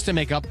 Just to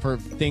make up for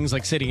things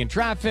like sitting in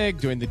traffic,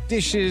 doing the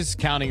dishes,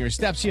 counting your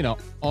steps,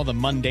 all the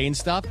mundane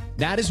stuff.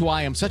 That is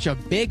why I'm such a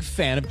big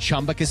fan of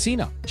Chumba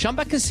Casino.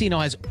 Chumba Casino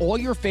has all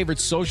your favorite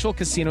social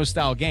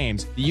casino-style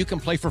games that you can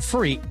play for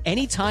free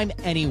anytime,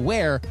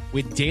 anywhere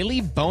with daily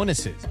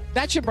bonuses.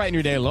 That should brighten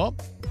your day a little.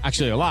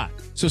 Actually, a lot.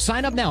 So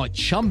sign up now at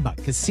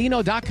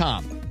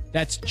ChumbaCasino.com.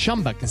 That's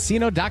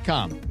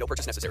ChumbaCasino.com. No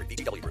purchase necessary.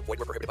 VGW Group. Void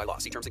where prohibited by law.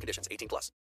 See terms and conditions. 18+.